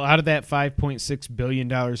Well, out of that $5.6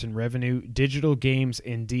 billion in revenue, digital games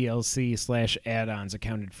and DLC/add-ons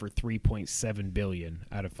accounted for $3.7 billion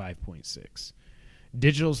out of 5.6.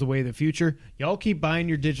 Digital's the way of the future. Y'all keep buying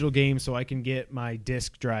your digital games so I can get my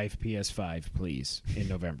disc drive PS5, please, in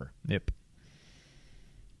November. yep.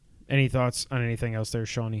 Any thoughts on anything else there,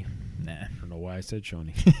 Shawnee? Nah. I don't know why I said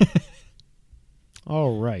Shawnee.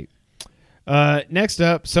 All right. Next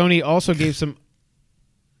up, Sony also gave some...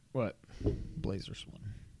 What? Blazers won.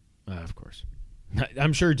 Of course.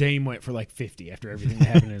 I'm sure Dame went for like 50 after everything that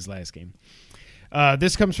happened in his last game.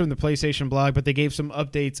 This comes from the PlayStation blog, but they gave some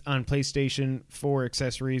updates on PlayStation 4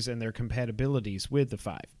 accessories and their compatibilities with the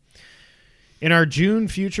 5. In our June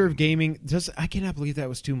Future of Gaming... I cannot believe that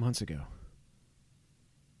was 2 months ago.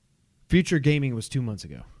 Future Gaming was 2 months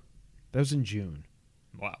ago. That was in June.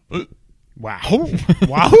 Wow. Wow.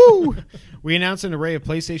 Wahoo! We announced an array of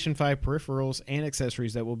PlayStation 5 peripherals and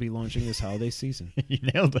accessories that will be launching this holiday season. You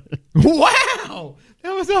nailed it. Wow!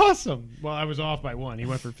 That was awesome. Well, I was off by one. He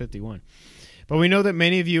went for 51. But we know that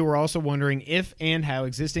many of you were also wondering if and how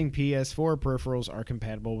existing PS4 peripherals are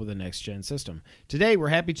compatible with the next-gen system. Today, we're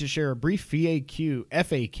happy to share a brief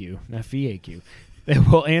FAQ, not FAQ, that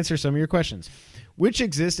will answer some of your questions. Which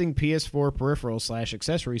existing PS4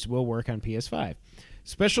 peripherals/accessories will work on PS5?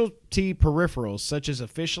 Specialty peripherals such as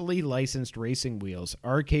officially licensed racing wheels,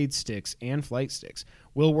 arcade sticks, and flight sticks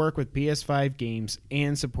will work with PS5 games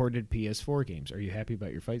and supported PS4 games. Are you happy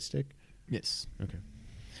about your fight stick? Yes. Okay.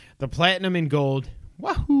 The Platinum and Gold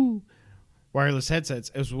wahoo, wireless headsets,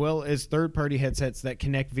 as well as third-party headsets that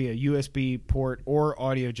connect via USB port or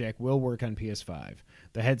audio jack will work on PS5.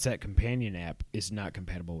 The Headset Companion app is not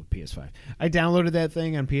compatible with PS5. I downloaded that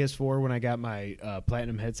thing on PS4 when I got my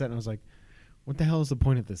Platinum headset, and I was like, what the hell is the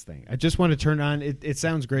point of this thing? I just want to turn on. It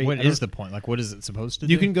sounds great. What is the point? Like, what is it supposed to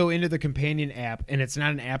do? You can go into the Companion app, and it's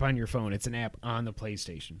not an app on your phone. It's an app on the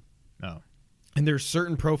PlayStation. Oh. And there's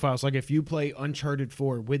certain profiles, like if you play Uncharted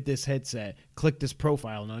 4 with this headset, click this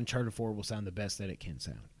profile, and Uncharted 4 will sound the best that it can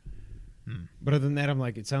sound. But other than that, I'm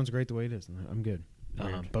like, it sounds great the way it is. I'm good.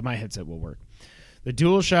 But my headset will work. The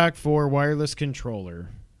DualShock 4 wireless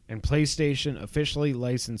controller and PlayStation officially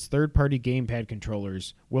licensed third-party gamepad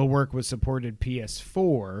controllers will work with supported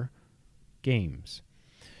PS4 games.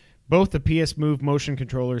 Both the PS Move motion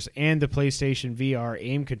controllers and the PlayStation VR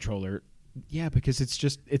aim controller, yeah, because it's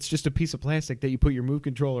just a piece of plastic that you put your Move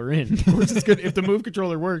controller in. Which is good. If the Move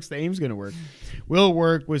controller works, the aim's going to work. Will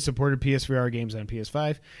work with supported PSVR games on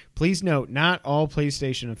PS5. Please note, not all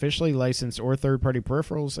PlayStation officially licensed or third-party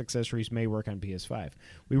peripherals accessories may work on PS5.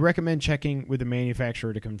 We recommend checking with the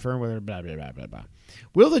manufacturer to confirm whether blah, blah, blah, blah, blah.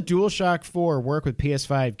 Will the DualShock 4 work with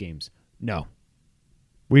PS5 games? No.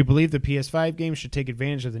 We believe the PS5 games should take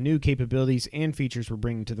advantage of the new capabilities and features we're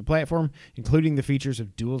bringing to the platform, including the features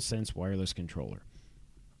of DualSense wireless controller.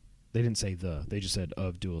 They didn't say they just said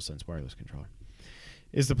of DualSense wireless controller.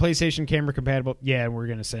 Is the PlayStation camera compatible? Yeah, we're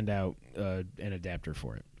going to send out an adapter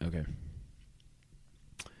for it. Okay.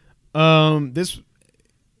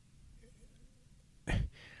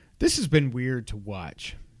 This has been weird to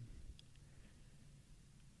watch.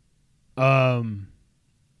 I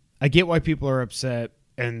get why people are upset.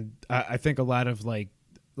 And I think a lot of like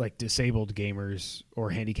like disabled gamers or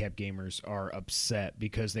handicapped gamers are upset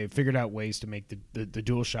because they've figured out ways to make the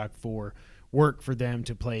DualShock 4 work for them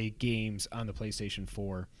to play games on the PlayStation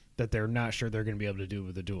 4 that they're not sure they're going to be able to do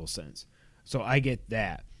with the DualSense. So I get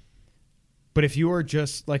that. But if you are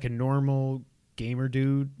just like a normal gamer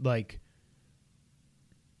dude, like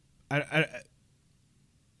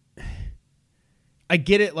I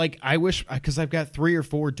get it. Like, I wish, because I've got 3 or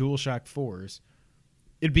 4 DualShock 4s.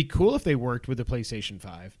 It'd be cool if they worked with the PlayStation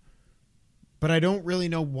 5. But I don't really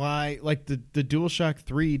know why. Like, the DualShock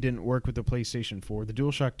 3 didn't work with the PlayStation 4. The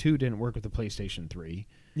DualShock 2 didn't work with the PlayStation 3.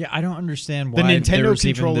 Yeah, I don't understand The why Nintendo even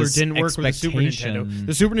controller this didn't work with the Super expectation. Nintendo.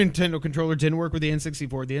 The Super Nintendo controller didn't work with the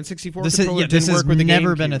N64. The N64 This controller has didn't work with the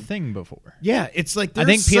never GameCube. been a thing before. Yeah, it's like I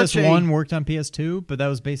think there's such PS1 a, worked on PS2, but that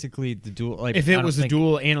was basically the dual. Like, if I it don't was a think-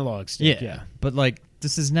 dual analog stick. yeah, but like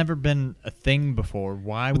this has never been a thing before.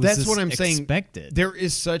 Why But was that's this what I'm saying. expected? There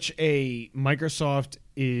is such a Microsoft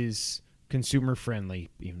is consumer friendly,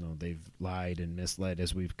 even though they've lied and misled,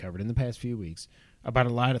 as we've covered in the past few weeks, about a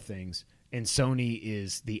lot of things. And Sony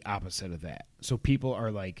is the opposite of that. So people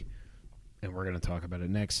are like, and we're going to talk about it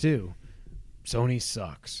next too, Sony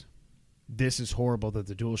sucks. This is horrible that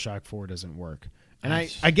the DualShock 4 doesn't work. And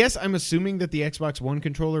I guess I'm assuming that the Xbox One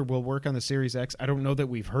controller will work on the Series X. I don't know that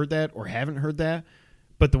we've heard that or haven't heard that.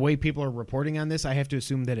 But the way people are reporting on this, I have to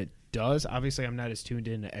assume that it does. Obviously, I'm not as tuned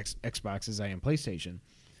into Xbox as I am PlayStation.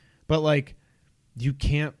 But, like, you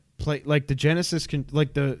can't play... Like, the Genesis...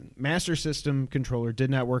 like, the Master System controller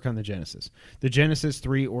did not work on the Genesis. The Genesis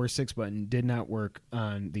 3 or 6 button did not work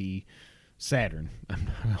on the Saturn. I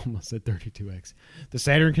almost said 32X. The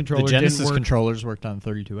Saturn controller The Genesis didn't work... controllers worked on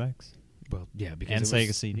 32X. Well, yeah, because And it Sega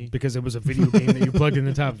was, CD. because it was a video game that you plugged in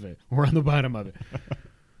the top of it or on the bottom of it.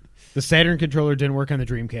 The Saturn controller didn't work on the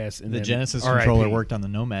Dreamcast. And The then Genesis RIP, controller worked on the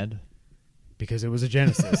Nomad. because it was a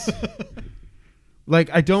Genesis. Like,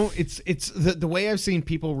 I don't. It's the way I've seen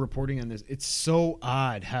people reporting on this. It's so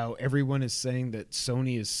odd how everyone is saying that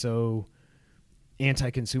Sony is so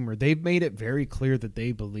anti-consumer. They've made it very clear that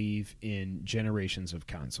they believe in generations of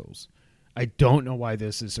consoles. I don't know why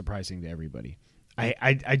this is surprising to everybody.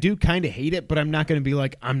 I do kind of hate it, but I'm not going to be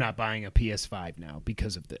like, I'm not buying a PS5 now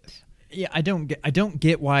because of this. Yeah, I don't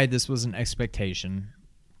get why this was an expectation.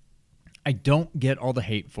 I don't get all the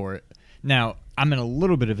hate for it. Now, I'm in a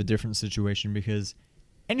little bit of a different situation because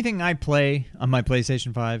anything I play on my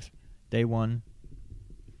PlayStation 5, day one,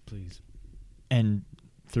 Please. and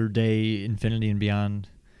through day infinity and beyond,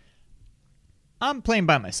 I'm playing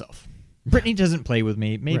by myself. Brittany doesn't play with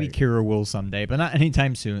me. Maybe Right. Kira will someday, but not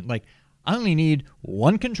anytime soon. Like, I only need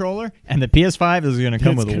one controller, and the PS5 is going to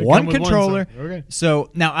come It's with gonna one come with one, controller. so- okay.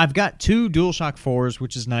 So now I've got 2 DualShock 4s,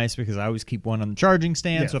 which is nice because I always keep one on the charging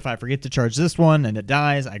stand. Yeah. So if I forget to charge this one and it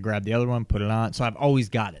dies, I grab the other one, put it on. So I've always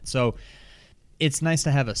got it. So it's nice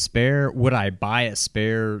to have a spare. Would I buy a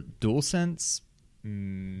spare DualSense?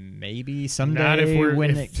 Maybe someday Not if we're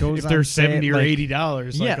when if, it goes if on they're sale, $70 or like-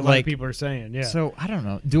 $80, like Yeah, a lot like- of people are saying. Yeah. So I don't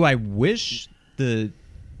know. Do I wish the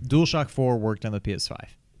DualShock 4 worked on the PS5?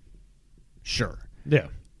 Sure. yeah.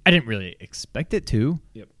 I didn't really expect it to.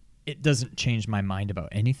 Yep. It doesn't change my mind about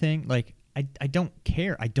anything. Like, I don't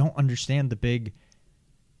care. I don't understand the big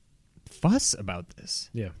fuss about this.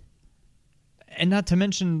 Yeah. And not to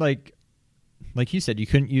mention, like you said, you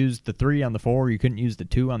couldn't use the 3 on the 4, you couldn't use the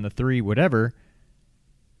 2 on the 3, whatever.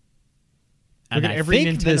 Look And at I every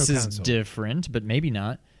think Nintendo this is console. different, but maybe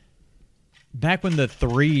not. Back when the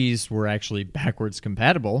 3s were actually backwards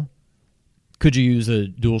compatible, could you use a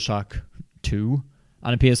DualShock 2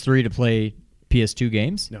 on a PS3 to play PS2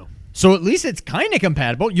 games? No. So at least it's kind of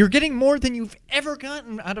compatible. You're getting more than you've ever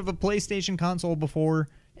gotten out of a PlayStation console before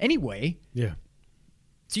anyway. Yeah.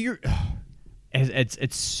 So you're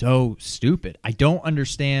it's so stupid. I don't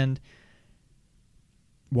understand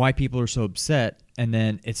why people are so upset, and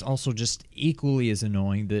then it's also just equally as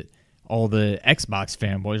annoying that all the Xbox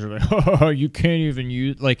fanboys are like, "Oh, you can't even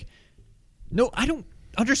use like." No, I don't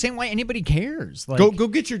understand why anybody cares. Like, Go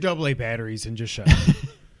get your AA batteries and just shut up.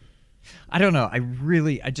 I don't know.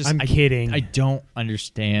 I'm kidding. I don't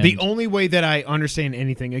understand. The only way that I understand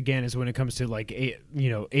anything again is when it comes to like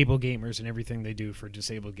able gamers and everything they do for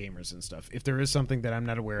disabled gamers and stuff. If there is something that I'm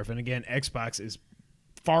not aware of, and again, Xbox is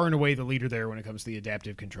far and away the leader there when it comes to the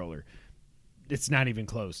adaptive controller. It's not even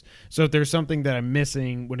close. So if there's something that I'm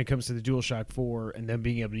missing when it comes to the DualShock 4 and then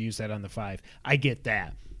being able to use that on the 5, I get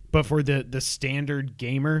that. But for the standard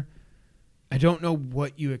gamer, I don't know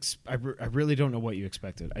what you I really don't know what you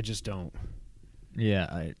expected. I just don't. Yeah,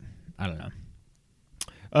 I don't know.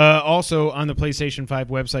 Also, on the PlayStation 5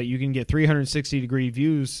 website, you can get 360-degree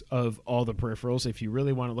views of all the peripherals if you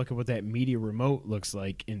really want to look at what that media remote looks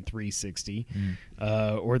like in 360,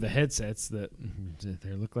 or the headsets that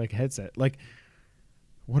they look like a headset. Like,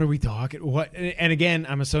 what are we talking? What? And again,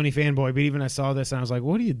 I'm a Sony fanboy, but even I saw this and I was like,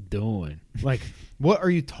 what are you doing? Like, what are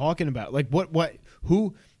you talking about? Like, what,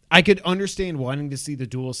 who? I could understand wanting to see the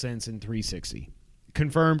DualSense in 360.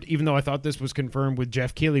 Confirmed, even though I thought this was confirmed with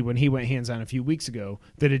Jeff Keighley when he went hands-on a few weeks ago,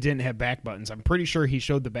 that it didn't have back buttons. I'm pretty sure he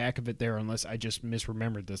showed the back of it there, unless I just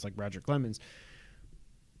misremembered this, like Roger Clemens.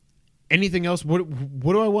 Anything else? What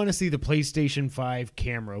do I want to see? The PlayStation 5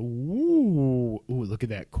 camera. Ooh, look at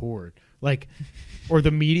that cord. Like, or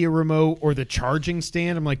the media remote or the charging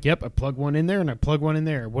stand. I'm like, yep, I plug one in there and I plug one in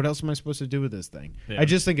there. What else am I supposed to do with this thing? Yeah. I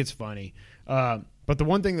just think it's funny. But the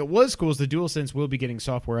one thing that was cool is the DualSense will be getting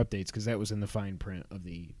software updates because that was in the fine print of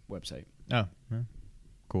the website. Oh, yeah.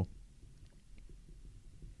 Cool.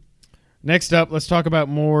 Next up, let's talk about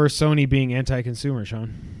more Sony being anti-consumer,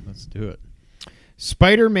 Sean. Let's do it.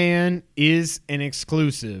 Spider-Man is an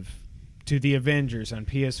exclusive to the Avengers on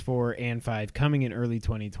PS4 and 5 coming in early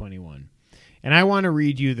 2021. And I want to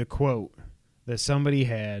read you the quote that somebody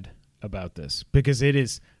had about this because it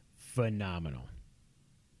is phenomenal.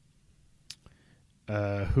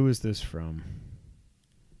 Who is this from?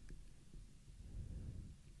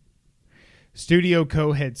 Studio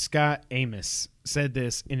co-head Scott Amos said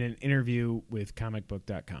this in an interview with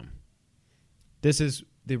comicbook.com. This is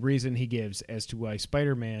the reason he gives as to why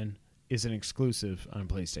Spider-Man is an exclusive on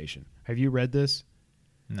PlayStation. Have you read this?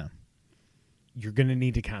 No. You're going to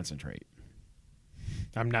need to concentrate.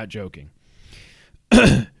 I'm not joking.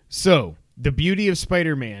 So, the beauty of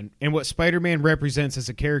Spider-Man and what Spider-Man represents as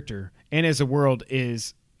a character and as a world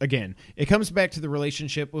is, again, it comes back to the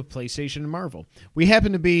relationship with PlayStation and Marvel. We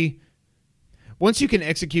happen to be, once you can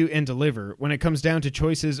execute and deliver, when it comes down to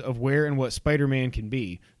choices of where and what Spider-Man can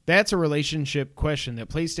be, that's a relationship question that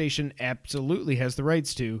PlayStation absolutely has the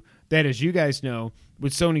rights to. That, as you guys know,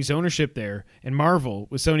 with Sony's ownership there, and Marvel,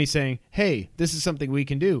 with Sony saying, hey, this is something we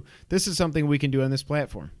can do. This is something we can do on this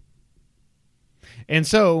platform. And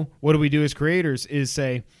so, what do we do as creators is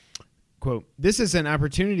say, quote, this is an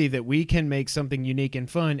opportunity that we can make something unique and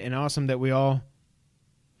fun and awesome that we all...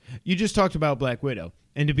 You just talked about Black Widow,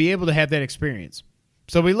 and to be able to have that experience.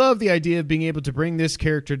 So we love the idea of being able to bring this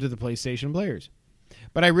character to the PlayStation players.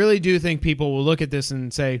 But I really do think people will look at this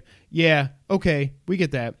and say, yeah, okay, we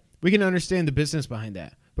get that. We can understand the business behind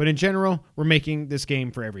that. But in general, we're making this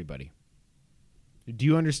game for everybody. Do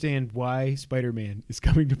you understand why Spider-Man is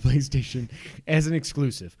coming to PlayStation as an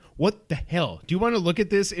exclusive? What the hell? Do you want to look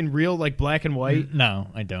at this in real, like, black and white? No,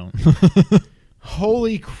 I don't.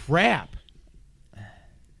 Holy crap.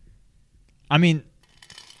 I mean,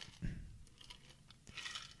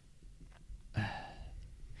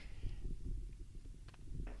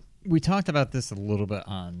 we talked about this a little bit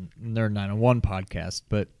on Nerd 901 podcast,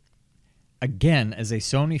 but again, as a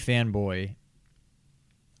Sony fanboy,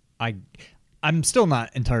 I'm still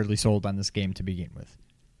not entirely sold on this game to begin with.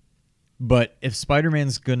 But if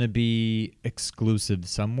Spider-Man's going to be exclusive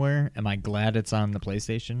somewhere, am I glad it's on the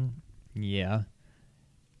PlayStation? Yeah.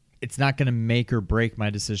 It's not going to make or break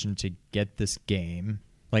my decision to get this game.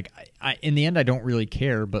 Like, I in the end, I don't really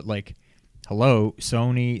care, but, like, hello,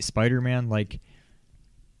 Sony, Spider-Man, like,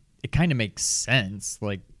 it kind of makes sense.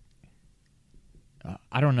 Like,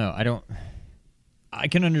 I don't know. I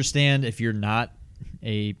can understand if you're not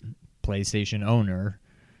a PlayStation owner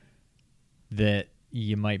that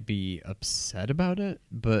you might be upset about it,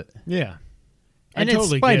 but yeah, and it's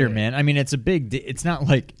totally Spider-Man. I mean, it's a big. It's not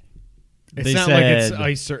like it's not like it's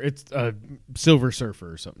Silver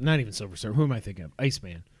Surfer or something. Not even Silver Surfer. Who am I thinking of?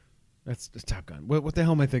 Iceman. That's Top Gun. What the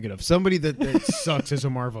hell am I thinking of? Somebody that sucks as a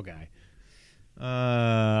Marvel guy.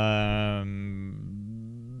 I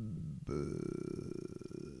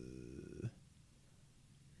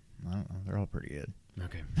don't know. They're all pretty good.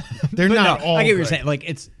 Okay, they're not all. I get what you're good. saying. Like,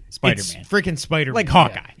 it's Spider-Man, It's freaking Spider-Man, like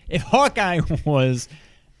Hawkeye. Yeah. If Hawkeye was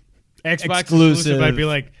Xbox exclusive, I'd be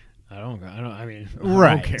like, I don't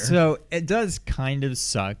right. care. So it does kind of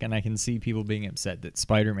suck, and I can see people being upset that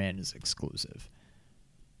Spider-Man is exclusive.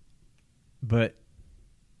 But,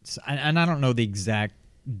 and I don't know the exact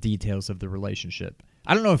details of the relationship.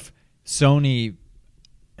 I don't know if Sony.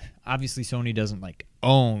 Obviously, Sony doesn't like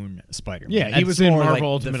own Spider-Man. Yeah, he was in Marvel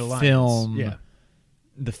Ultimate Alliance. Film, yeah.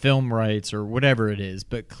 The film rights or whatever it is,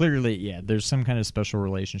 but clearly, yeah, there's some kind of special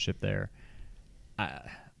relationship there. I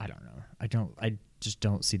don't know. I just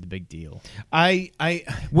don't see the big deal. I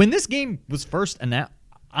when this game was first announced,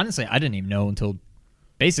 honestly, I didn't even know until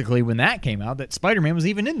basically when that came out that Spider-Man was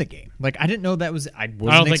even in the game. Like I didn't know that was. I I don't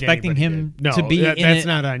wasn't think expecting anybody him did. No, to be. in that's it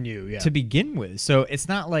not on you. Yeah. to begin with. So it's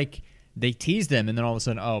not like they teased him and then all of a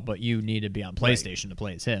sudden, oh, but you need to be on PlayStation to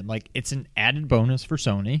play as him. Like it's an added bonus for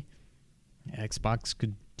Sony. Xbox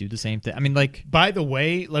could do the same thing. I mean, like. By the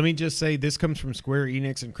way, let me just say this comes from Square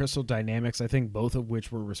Enix and Crystal Dynamics. I think both of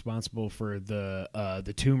which were responsible for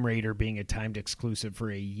the Tomb Raider being a timed exclusive for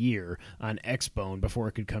a year on Xbone before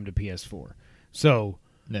it could come to PS4. So,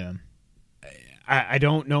 Yeah. I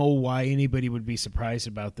don't know why anybody would be surprised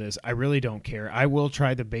about this. I really don't care. I will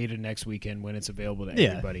try the beta next weekend when it's available to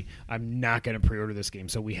everybody. I'm not going to pre-order this game,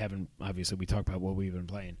 so we haven't. Obviously, we talked about what we've been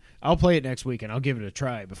playing. I'll play it next week and I'll give it a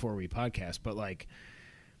try before we podcast. But like,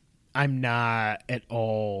 I'm not at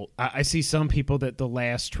all. I see some people that the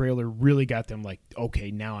last trailer really got them like,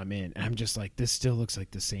 okay, now I'm in. And I'm just like, this still looks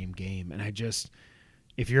like the same game. And I just,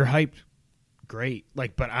 if you're hyped, great.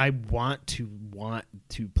 Like, but I want to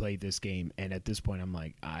play this game. And at this point, I'm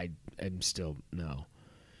like, I am still no.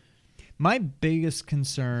 My biggest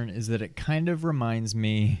concern is that it kind of reminds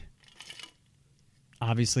me,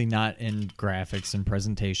 obviously not in graphics and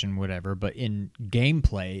presentation, whatever, but in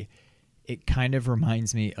gameplay, it kind of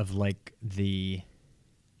reminds me of like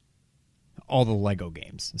all the Lego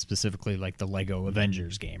games, specifically like the Lego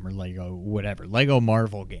Avengers game or Lego whatever, Lego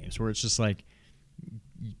Marvel games, where it's just like,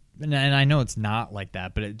 and I know it's not like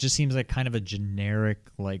that, but it just seems like kind of a generic,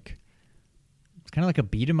 like, it's kind of like a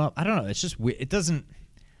beat 'em up. I don't know. It's just, it doesn't,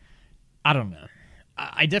 I don't know.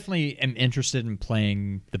 I definitely am interested in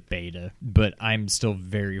playing the beta, but I'm still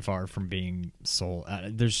very far from being sold.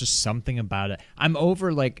 There's just something about it. I'm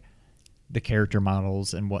over like the character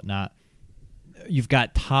models and whatnot. You've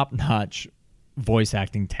got top-notch voice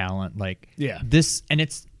acting talent, like this, and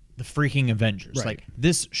it's the freaking Avengers. Right. Like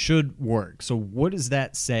this should work. So what does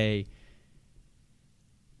that say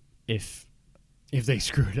if they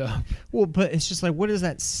screwed up? Well, but it's just like, what does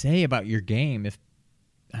that say about your game? If,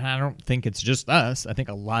 and I don't think it's just us. I think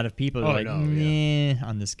a lot of people are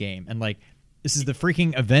on this game, and like this is the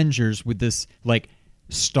freaking Avengers with this like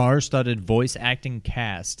star-studded voice acting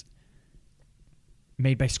cast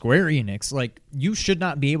made by Square Enix. Like, you should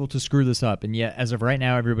not be able to screw this up, and yet as of right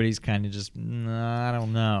now everybody's kind of just I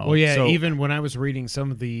don't know. Well, yeah, so, even when I was reading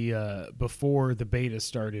some of the before the beta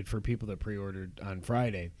started for people that pre-ordered on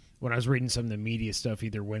Friday, when I was reading some of the media stuff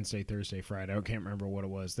either Wednesday, Thursday, Friday, I can't remember what it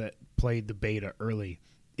was, that played the beta early,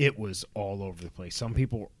 it was all over the place. Some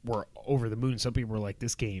people were over the moon. Some people were like,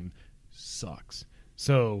 this game sucks.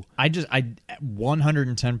 So I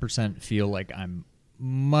 110% feel like I'm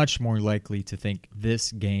much more likely to think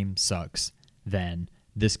this game sucks than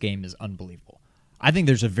this game is unbelievable. I think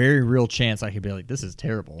there's a very real chance I could be like, this is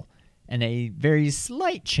terrible, and a very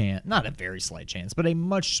slight chance, not a very slight chance, but a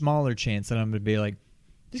much smaller chance that I'm going to be like,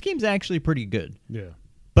 this game's actually pretty good. yeah.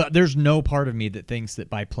 But there's no part of me that thinks that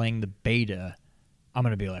by playing the beta, I'm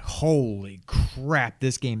going to be like, holy crap,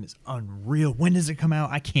 this game is unreal. When does it come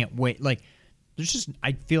out? I can't wait. Like, there's just,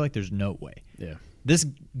 I feel like there's no way. Yeah.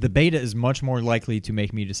 The beta is much more likely to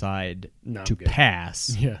make me decide to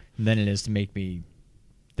pass than it is to make me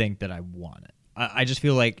think that I want it. I just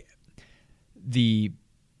feel like the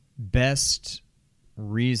best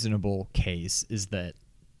reasonable case is that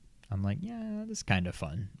I'm like, yeah, this is kind of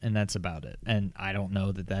fun, and that's about it. And I don't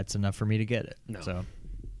know that that's enough for me to get it. No. So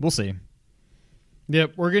we'll see.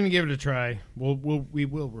 Yep, we're going to give it a try. We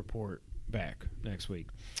will report back next week.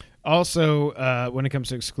 Also, when it comes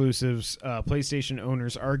to exclusives, PlayStation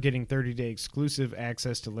owners are getting 30-day exclusive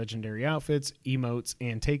access to legendary outfits, emotes,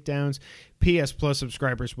 and takedowns. PS Plus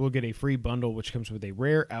subscribers will get a free bundle, which comes with a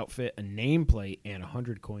rare outfit, a nameplate, and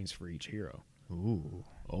 100 coins for each hero. Ooh.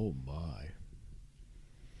 Oh, my.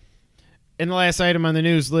 And the last item on the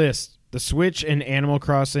news list, the Switch and Animal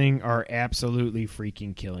Crossing are absolutely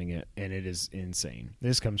freaking killing it, and it is insane.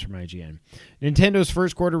 This comes from IGN. Nintendo's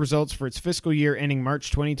first quarter results for its fiscal year ending March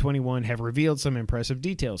 2021 have revealed some impressive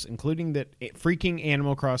details, including that freaking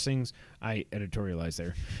Animal Crossing's, I editorialized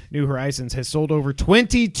there, New Horizons has sold over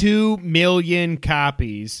 22 million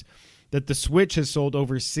copies, that the Switch has sold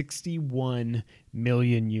over 61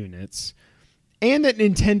 million units, and that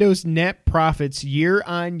Nintendo's net profits year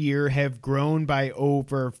on year have grown by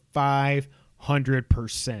over 500%.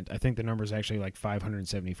 I think the number is actually like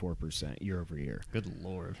 574% year over year. Good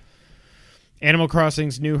Lord. Animal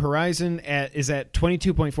Crossing's New Horizon is at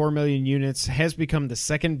 22.4 million units, has become the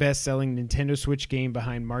second best-selling Nintendo Switch game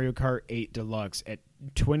behind Mario Kart 8 Deluxe at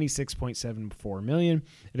 26.74 million.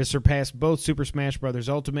 It has surpassed both Super Smash Bros.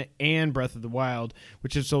 Ultimate and Breath of the Wild,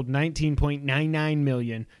 which have sold 19.99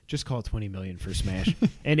 million, just call it 20 million for Smash,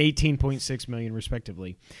 and 18.6 million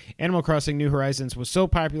respectively. Animal Crossing New Horizons was so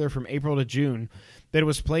popular from April to June that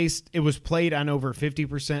it was played on over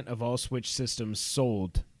 50% of all Switch systems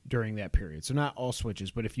sold during that period. So not all Switches,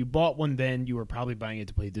 but if you bought one then, you were probably buying it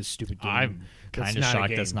to play this stupid game. I'm kind of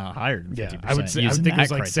shocked that's not higher than 50%. I would think it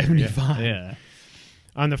was like 75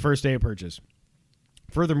 on the first day of purchase.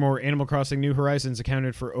 Furthermore, Animal Crossing New Horizons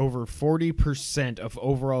accounted for over 40% of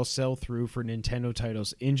overall sell-through for Nintendo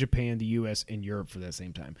titles in Japan, the US, and Europe for that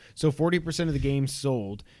same time. So 40% of the games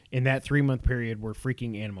sold in that 3-month period were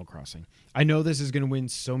freaking Animal Crossing. I know this is going to win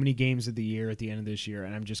so many games of the year at the end of this year,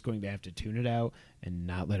 and I'm just going to have to tune it out and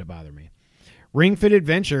not let it bother me. Ring Fit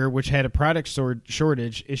Adventure, which had a product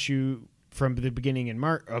shortage issue from the beginning in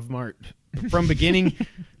March,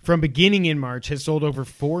 has sold over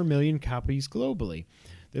 4 million copies globally.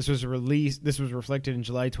 This was reflected in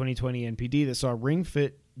July 2020 NPD that saw Ring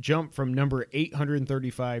Fit jump from number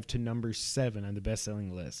 835 to number 7 on the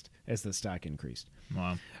best-selling list as the stock increased.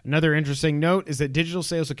 Wow. Another interesting note is that digital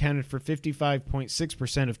sales accounted for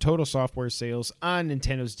 55.6% of total software sales on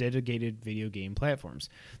Nintendo's dedicated video game platforms.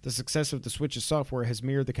 The success of the Switch's software has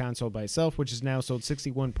mirrored the console by itself, which has now sold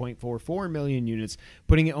 61.44 million units,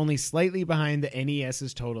 putting it only slightly behind the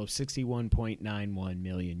NES's total of 61.91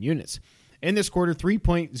 million units. In this quarter,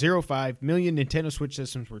 3.05 million Nintendo Switch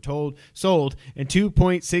systems were sold, and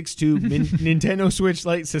 2.62 Nintendo Switch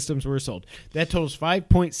Lite systems were sold. That totals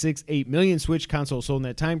 5.68 million Switch consoles sold in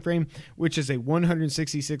that time frame, which is a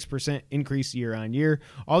 166% increase year on year.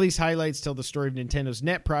 All these highlights tell the story of Nintendo's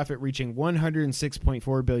net profit reaching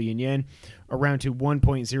 106.4 billion yen, around to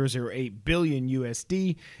 1.008 billion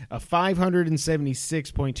USD, a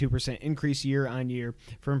 576.2% increase year on year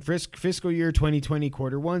from fiscal year 2020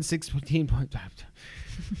 quarter 1, 16.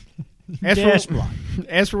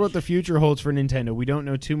 As for what the future holds for Nintendo, we don't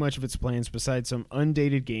know too much of its plans besides some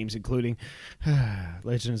undated games, including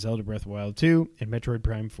Legend of Zelda Breath of the Wild 2 and Metroid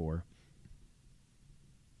Prime 4.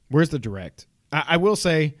 Where's the Direct? I will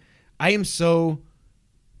say, I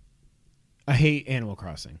hate Animal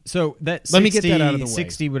Crossing. So that 60, let me get that out of the way.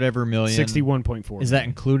 60 whatever million. 61.4. Is that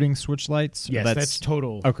including Switch Lites? Yes, that's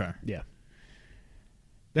total. Okay. Yeah.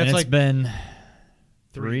 That's and it's been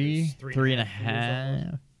three and a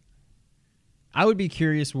half. I would be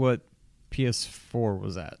curious what PS4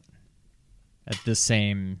 was at the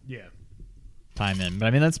same time in. But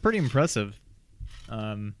I mean, that's pretty impressive.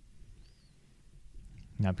 Now,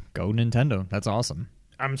 go Nintendo. That's awesome.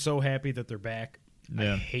 I'm so happy that they're back.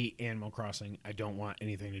 Yeah. I hate Animal Crossing. I don't want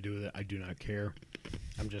anything to do with it. I do not care.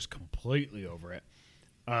 I'm just completely over it.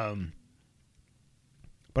 But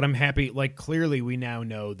I'm happy. Like, clearly we now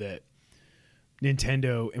know that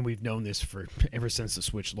Nintendo, and we've known this for ever since the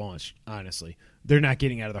Switch launched, honestly, they're not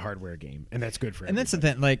getting out of the hardware game, and that's good for everybody. And that's the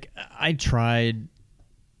thing. Like, I tried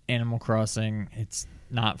Animal Crossing. It's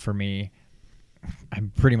not for me.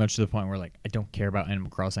 I'm pretty much to the point where, like, I don't care about Animal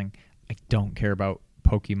Crossing. I don't care about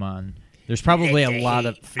Pokemon. There's probably a lot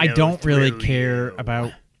of... I don't really care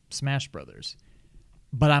about Smash Brothers.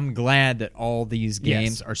 But I'm glad that all these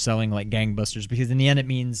games are selling like gangbusters, because in the end it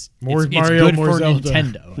means more it's Mario, good more for Zelda.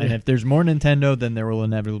 Nintendo. And if there's more Nintendo, then there will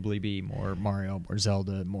inevitably be more Mario, more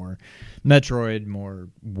Zelda, more Metroid, more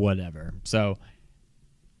whatever. So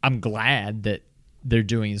I'm glad that they're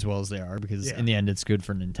doing as well as they are, because in the end it's good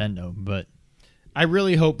for Nintendo. But I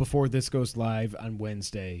really hope before this goes live on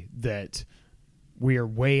Wednesday that we are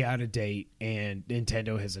way out of date and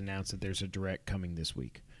Nintendo has announced that there's a Direct coming this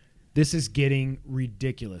week. This is getting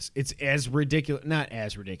ridiculous. It's as ridiculous, not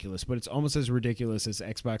as ridiculous, but it's almost as ridiculous as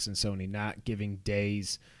Xbox and Sony not giving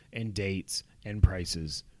days and dates and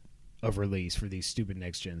prices of release for these stupid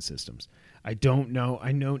next-gen systems. I don't know.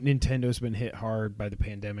 I know Nintendo's been hit hard by the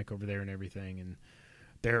pandemic over there and everything, and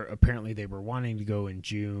apparently they were wanting to go in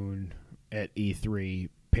June at E3.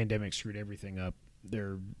 Pandemic screwed everything up.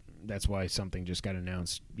 That's why something just got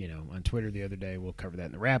announced, on Twitter the other day. We'll cover that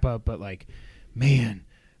in the wrap-up, but man,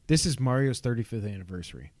 this is Mario's 35th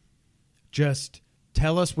anniversary. Just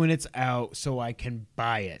tell us when it's out so I can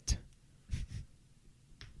buy it.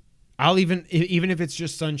 I'll even if it's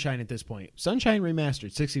just Sunshine at this point. Sunshine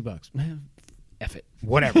remastered, $60. F it.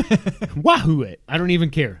 Whatever. Wahoo it. I don't even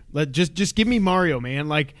care. Just give me Mario,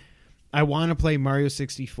 man. I want to play Mario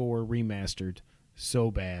 64 remastered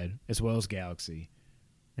so bad, as well as Galaxy.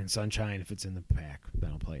 And Sunshine, if it's in the pack,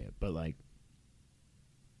 then I'll play it. But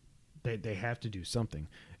They have to do something,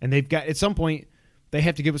 and they've got at some point they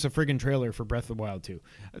have to give us a friggin' trailer for Breath of the Wild 2.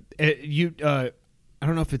 I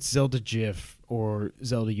don't know if it's Zelda GIF or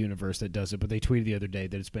Zelda Universe that does it, but they tweeted the other day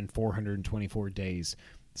that it's been 424 days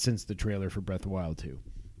since the trailer for Breath of the Wild 2.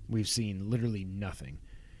 We've seen literally nothing.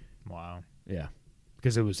 Wow. Yeah,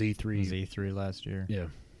 because it was E3. It was E3 last year. Yeah.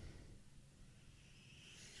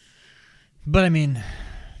 But I mean,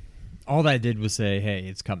 all that did was say, "Hey,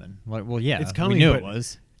 it's coming." Like, well, yeah, It's coming, We knew but it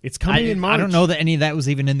was. It's coming in March. I don't know that any of that was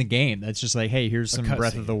even in the game. That's just like, hey, here's some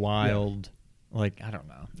Breath cutscene. of the Wild. Like, I don't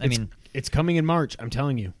know. I It's- mean, it's coming in March. I'm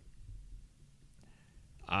telling you.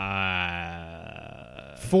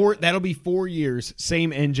 That'll be 4 years.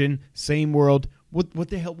 Same engine, same world. What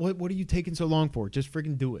the hell? What are you taking so long for? Just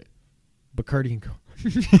friggin' do it. Bacardi and Co.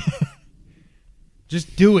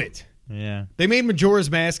 Just do it. yeah. They made Majora's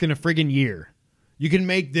Mask in a friggin' year. You can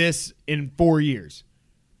make this in 4 years.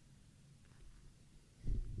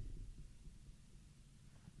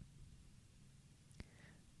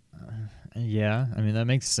 Yeah, I mean that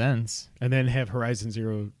makes sense. And then have Horizon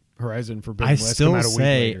Forbidden I West come still out a week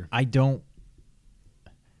say later. I don't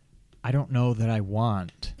know that I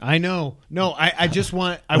want. I know. No, I just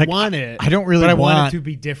want. Like, I want it. I don't really but I want want it to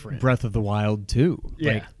be different. Breath of the Wild 2.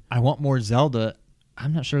 Yeah. Like, I want more Zelda.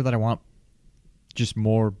 I'm not sure that I want just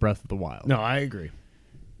more Breath of the Wild. No, I agree.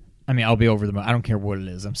 I mean, I'll be over the moon. I don't care what it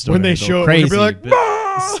is. I'm still When gonna they go show it, crazy. we're gonna be like, but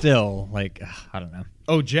 "Ah!" still, like, I don't know.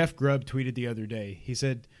 Oh, Jeff Grubb tweeted the other day. He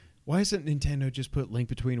said, "Why doesn't Nintendo just put Link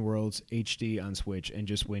Between Worlds HD on Switch and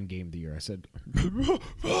just win Game of the Year?" I said,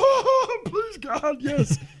 "Please God,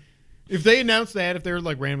 yes." If they announced that, if they were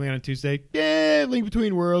like randomly on a Tuesday, yeah, Link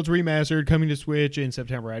Between Worlds remastered coming to Switch in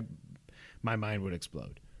September, my mind would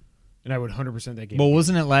explode, and I would 100% that game. Well,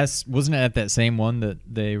 wasn't it at that same one that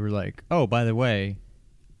they were like, oh, by the way,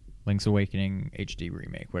 Link's Awakening HD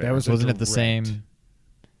remake? Whatever. Wasn't it the same?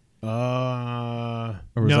 Or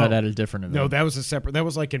Or was that at a different event? No, that was a separate. That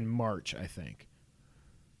was like in March, I think.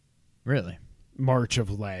 Really? March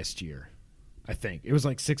of last year, I think it was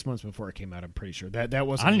like 6 months before it came out. I'm pretty sure that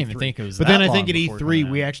wasn't. I didn't E3. even think it was But that then I long think at before E3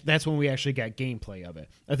 coming out. that's when we actually got gameplay of it.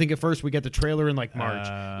 I think at first we got the trailer in like March.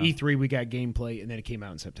 E3 we got gameplay, and then it came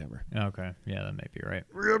out in September. Okay. Yeah, that may be right.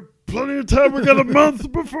 We got plenty of time. We got a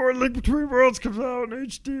month before Link Between Worlds comes out in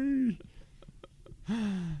HD.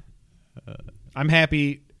 I'm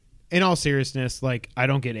happy. In all seriousness, like, I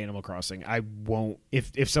don't get Animal Crossing. I won't.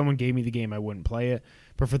 If someone gave me the game, I wouldn't play it.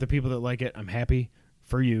 But for the people that like it, I'm happy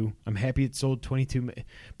for you. I'm happy it sold 22.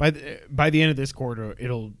 By the end of this quarter,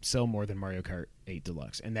 it'll sell more than Mario Kart 8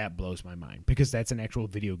 Deluxe, and that blows my mind because that's an actual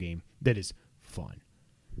video game that is fun.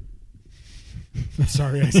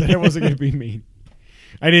 Sorry, I said I wasn't going to be mean.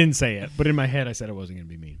 I didn't say it, but in my head, I said I wasn't going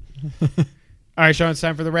to be mean. All right, Sean, it's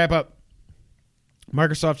time for the wrap up.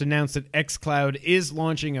 Microsoft announced that xCloud is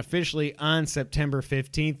launching officially on September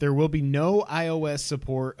 15th. There will be no iOS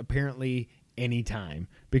support apparently anytime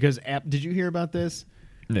because did you hear about this?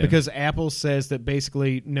 Yeah. Because Apple says that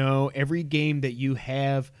basically no, every game that you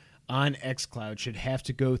have on xCloud should have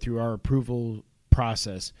to go through our approval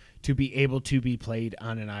process to be able to be played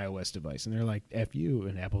on an iOS device. And they're like, F you.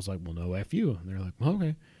 And Apple's like, well, no, F you. And they're like, well,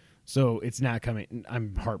 okay. So it's not coming.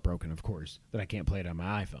 I'm heartbroken, of course, that I can't play it on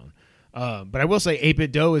my iPhone. But I will say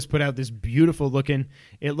 8-Bit Dough has put out this beautiful looking,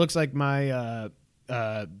 it looks like my,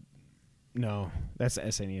 no, that's the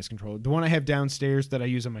SNES controller. The one I have downstairs that I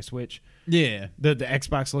use on my Switch. Yeah. The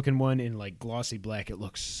Xbox looking one in like glossy black. It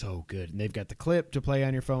looks so good. And they've got the clip to play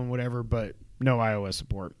on your phone, whatever, but no iOS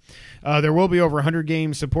support. There will be over 100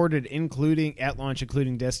 games supported, including at launch,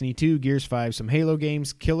 including Destiny 2, Gears 5, some Halo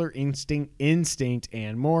games, Killer Instinct,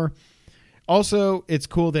 and more. Also, it's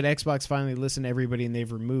cool that Xbox finally listened to everybody and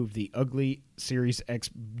they've removed the ugly Series X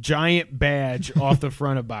giant badge off the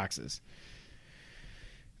front of boxes.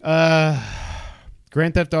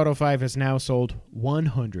 Grand Theft Auto 5 has now sold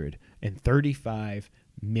 135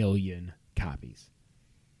 million copies.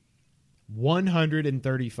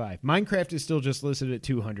 135. Minecraft is still just listed at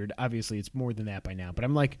 200. Obviously, it's more than that by now. But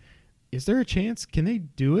I'm like, is there a chance? Can they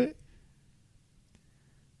do it?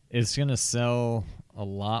 It's going to sell a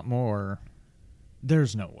lot more.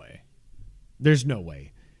 There's no way. There's no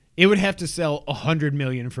way. It would have to sell 100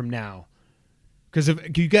 million from now. Because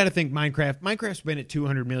you got to think Minecraft's been at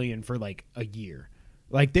 200 million for like a year.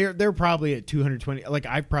 Like they're probably at 220. Like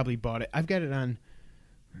I've probably bought it. I've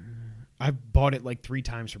bought it like 3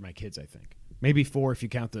 times for my kids, I think. Maybe 4 if you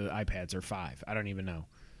count the iPads, or 5. I don't even know.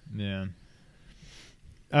 Yeah.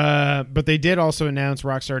 But they did also announce,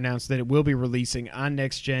 Rockstar announced that it will be releasing on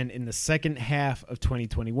next gen in the second half of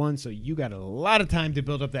 2021. So you got a lot of time to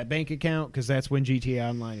build up that bank account because that's when GTA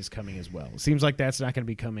Online is coming as well. It seems like that's not going to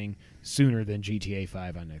be coming sooner than GTA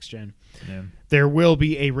 5 on next gen. Yeah. There will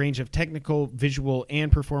be a range of technical, visual,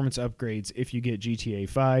 and performance upgrades if you get GTA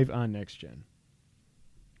 5 on next gen.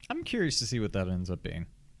 I'm curious to see what that ends up being.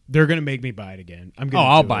 They're going to make me buy it again.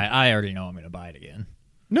 I'll buy it. I already know I'm going to buy it again.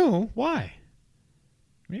 No, why?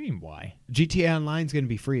 What do you mean, why? GTA Online is going to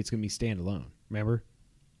be free. It's going to be standalone. Remember?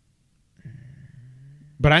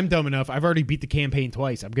 But I'm dumb enough. I've already beat the campaign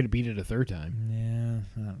twice. I'm going to beat it a third time.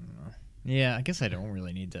 Yeah, I don't know. Yeah, I guess I don't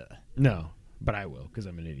really need to. No, but I will because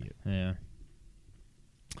I'm an idiot. Yeah.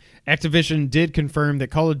 Activision did confirm that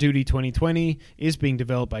Call of Duty 2020 is being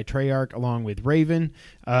developed by Treyarch along with Raven.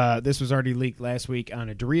 This was already leaked last week on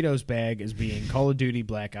a Doritos bag as being Call of Duty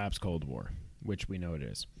Black Ops Cold War, which we know it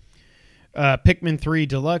is. Pikmin 3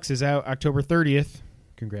 Deluxe is out October 30th.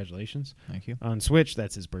 Congratulations. Thank you. On Switch,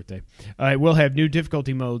 that's his birthday. It will have new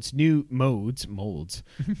difficulty modes, new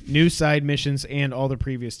side missions, and all the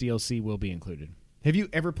previous DLC will be included. Have you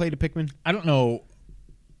ever played a Pikmin? I don't know.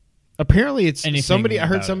 Apparently, it's Anything somebody. I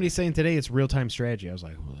heard about somebody it. saying today it's real-time strategy. I was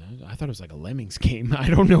like, well, I thought it was like a Lemmings game. I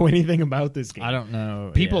don't know anything about this game. I don't know.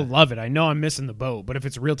 People yeah. love it. I know I'm missing the boat, but if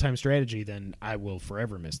it's real-time strategy, then I will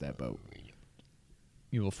forever miss that boat.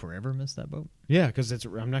 You will forever miss that boat? Yeah, because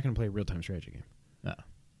I'm not going to play a real-time strategy game. No.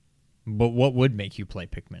 But what would make you play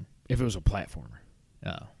Pikmin? If it was a platformer.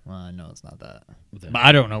 Oh, well, I know it's not that. Then- But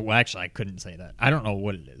I don't know. Well, actually, I couldn't say that. I don't know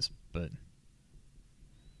what it is, but...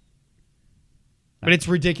 But it's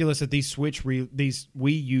ridiculous that these these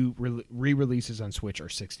Wii U re-releases on Switch are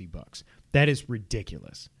 $60. That is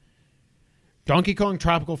ridiculous. Donkey Kong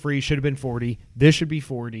Tropical Freeze should have been $40. This should be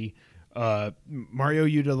 $40. Mario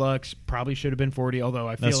U Deluxe probably should have been $40. Although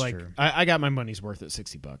I feel That's like true. I got my money's worth at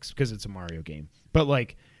 $60 because it's a Mario game. But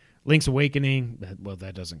like Link's Awakening,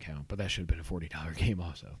 that doesn't count. But that should have been a $40 game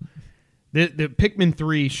also. The Pikmin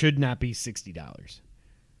 3 should not be $60.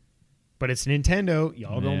 But it's Nintendo.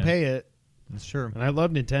 Y'all don't Yeah. pay it. That's true. And I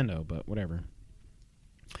love Nintendo, but whatever.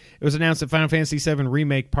 It was announced that Final Fantasy VII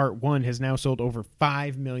Remake Part 1 has now sold over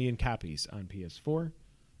 5 million copies on PS4.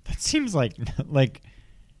 That seems like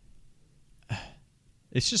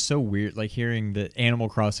it's just so weird, like hearing that Animal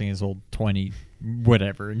Crossing is sold 20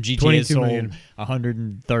 whatever, and GTA has 22 sold million.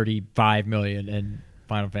 135 million, and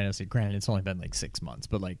Final Fantasy, granted, it's only been like 6 months,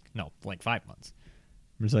 but like 5 months.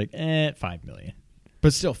 It's like 5 million.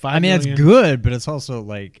 But still, 5 I mean, million. it's good, but it's also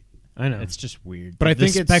like I know. it's just weird. But I The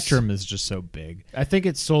think it's- spectrum is just so big. I think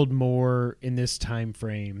it sold more in this time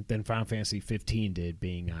frame than Final Fantasy 15 did,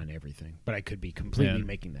 being on everything. But I could be completely Yeah.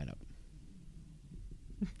 making that up.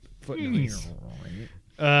 Foot noise.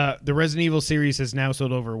 The Resident Evil series has now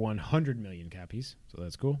sold over 100 million copies, so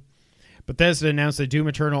that's cool. Bethesda announced that Doom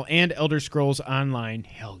Eternal and Elder Scrolls Online,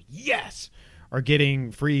 hell yes, are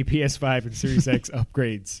getting free PS5 and Series X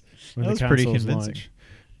upgrades when That was the pretty consoles convincing.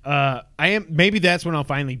 launch. Maybe that's when I'll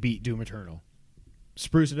finally beat Doom Eternal.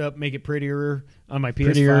 Spruce it up, make it prettier on my PS5,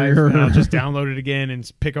 Prettier. and I'll just download it again and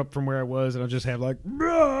pick up from where I was, and I'll just have like,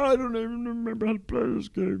 I don't even remember how to play this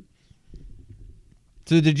game.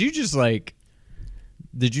 So did you just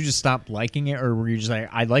stop liking it, or were you just like,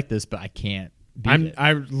 I like this, but I can't beat it?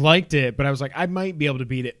 I liked it, but I was like, I might be able to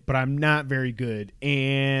beat it, but I'm not very good.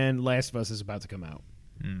 And Last of Us is about to come out.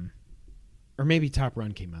 Or maybe Top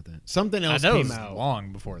Run came out then. Something else that came was out.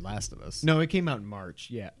 long before Last of Us. No, it came out in March.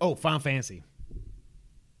 Yeah. Oh, Final Fantasy.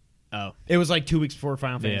 Oh, It was like 2 weeks before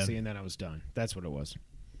Final Yeah. Fantasy, and then I was done. That's what it was.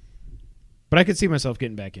 But I could see myself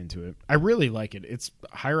getting back into it. I really like it. It's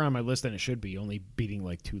higher on my list than it should be, only beating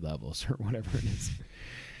like 2 levels or whatever it is.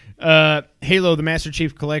 Halo, the Master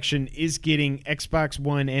Chief Collection, is getting Xbox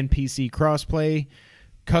One and PC crossplay,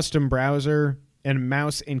 custom browser, and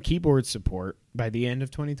mouse and keyboard support by the end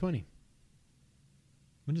of 2020.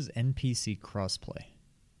 what is NPC crossplay?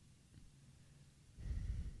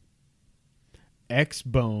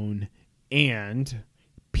 Xbone and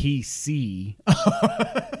PC.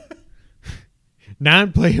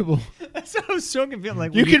 Non-playable. That's what I was so confused.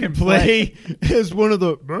 Like You can play as one of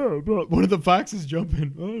the foxes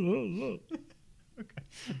jumping.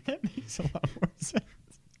 That makes a lot more sense.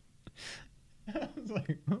 I was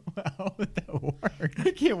like, how would that work?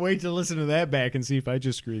 I can't wait to listen to that back and see if I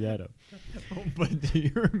just screw that up. But do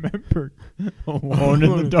you remember Alone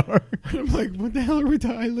in the Dark? I'm like, what the hell are we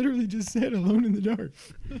talking? I literally just said Alone in the Dark.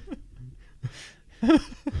 All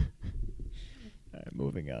right,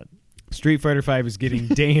 moving on. Street Fighter V is getting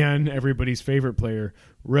Dan, everybody's favorite player,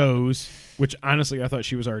 Rose, which honestly I thought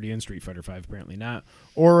she was already in Street Fighter V, apparently not.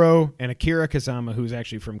 Oro and Akira Kazama, who's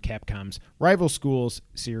actually from Capcom's Rival Schools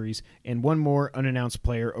series, and one more unannounced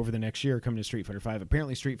player over the next year coming to Street Fighter V.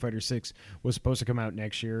 Apparently Street Fighter VI was supposed to come out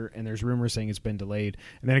next year, and there's rumors saying it's been delayed.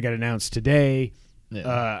 And then it got announced today.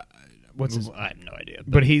 Yeah. What's his? I have no idea.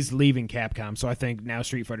 But he's leaving Capcom, so I think now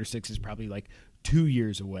Street Fighter VI is probably like 2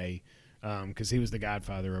 years away. Because he was the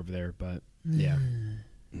godfather over there, but yeah.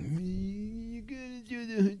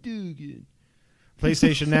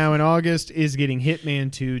 PlayStation Now in August is getting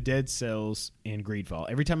Hitman 2, Dead Cells, and Greedfall.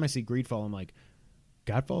 Every time I see Greedfall, I'm like,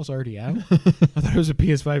 Godfall's already out? I thought it was a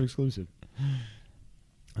PS5 exclusive.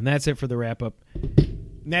 And that's it for the wrap-up.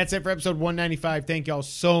 And that's it for episode 195. Thank y'all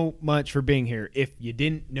so much for being here. If you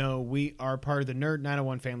didn't know, we are part of the Nerd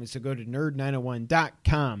 901 family, so go to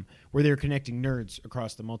nerd901.com, where they're connecting nerds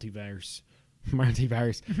across the multiverse,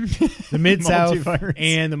 the Mid-South,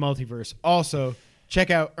 and the multiverse. Also,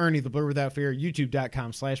 check out Ernie, the Blur Without Fear,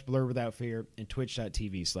 youtube.com/Blur Without Fear, and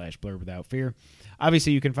twitch.tv/Blur Without Fear.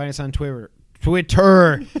 Obviously, you can find us on Twitter.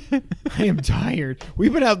 I am tired.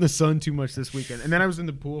 We've been out in the sun too much this weekend. And then I was in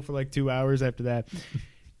the pool for like 2 hours after that.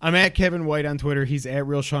 I'm at Kevin White on Twitter. He's at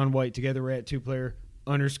Real Sean White. Together we're at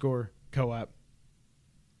 2player_co-op.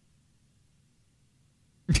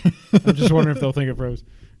 I'm just wondering if they'll think it froze.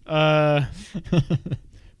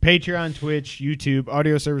 Patreon, Twitch, YouTube,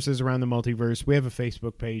 audio services around the multiverse. We have a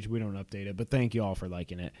Facebook page. We don't update it, but thank you all for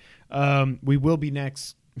liking it. We will be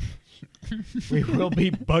next. We will be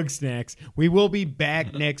Bug Snacks. We will be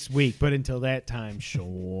back next week, but until that time,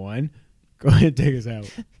 Sean, go ahead and take us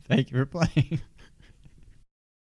out. Thank you for playing.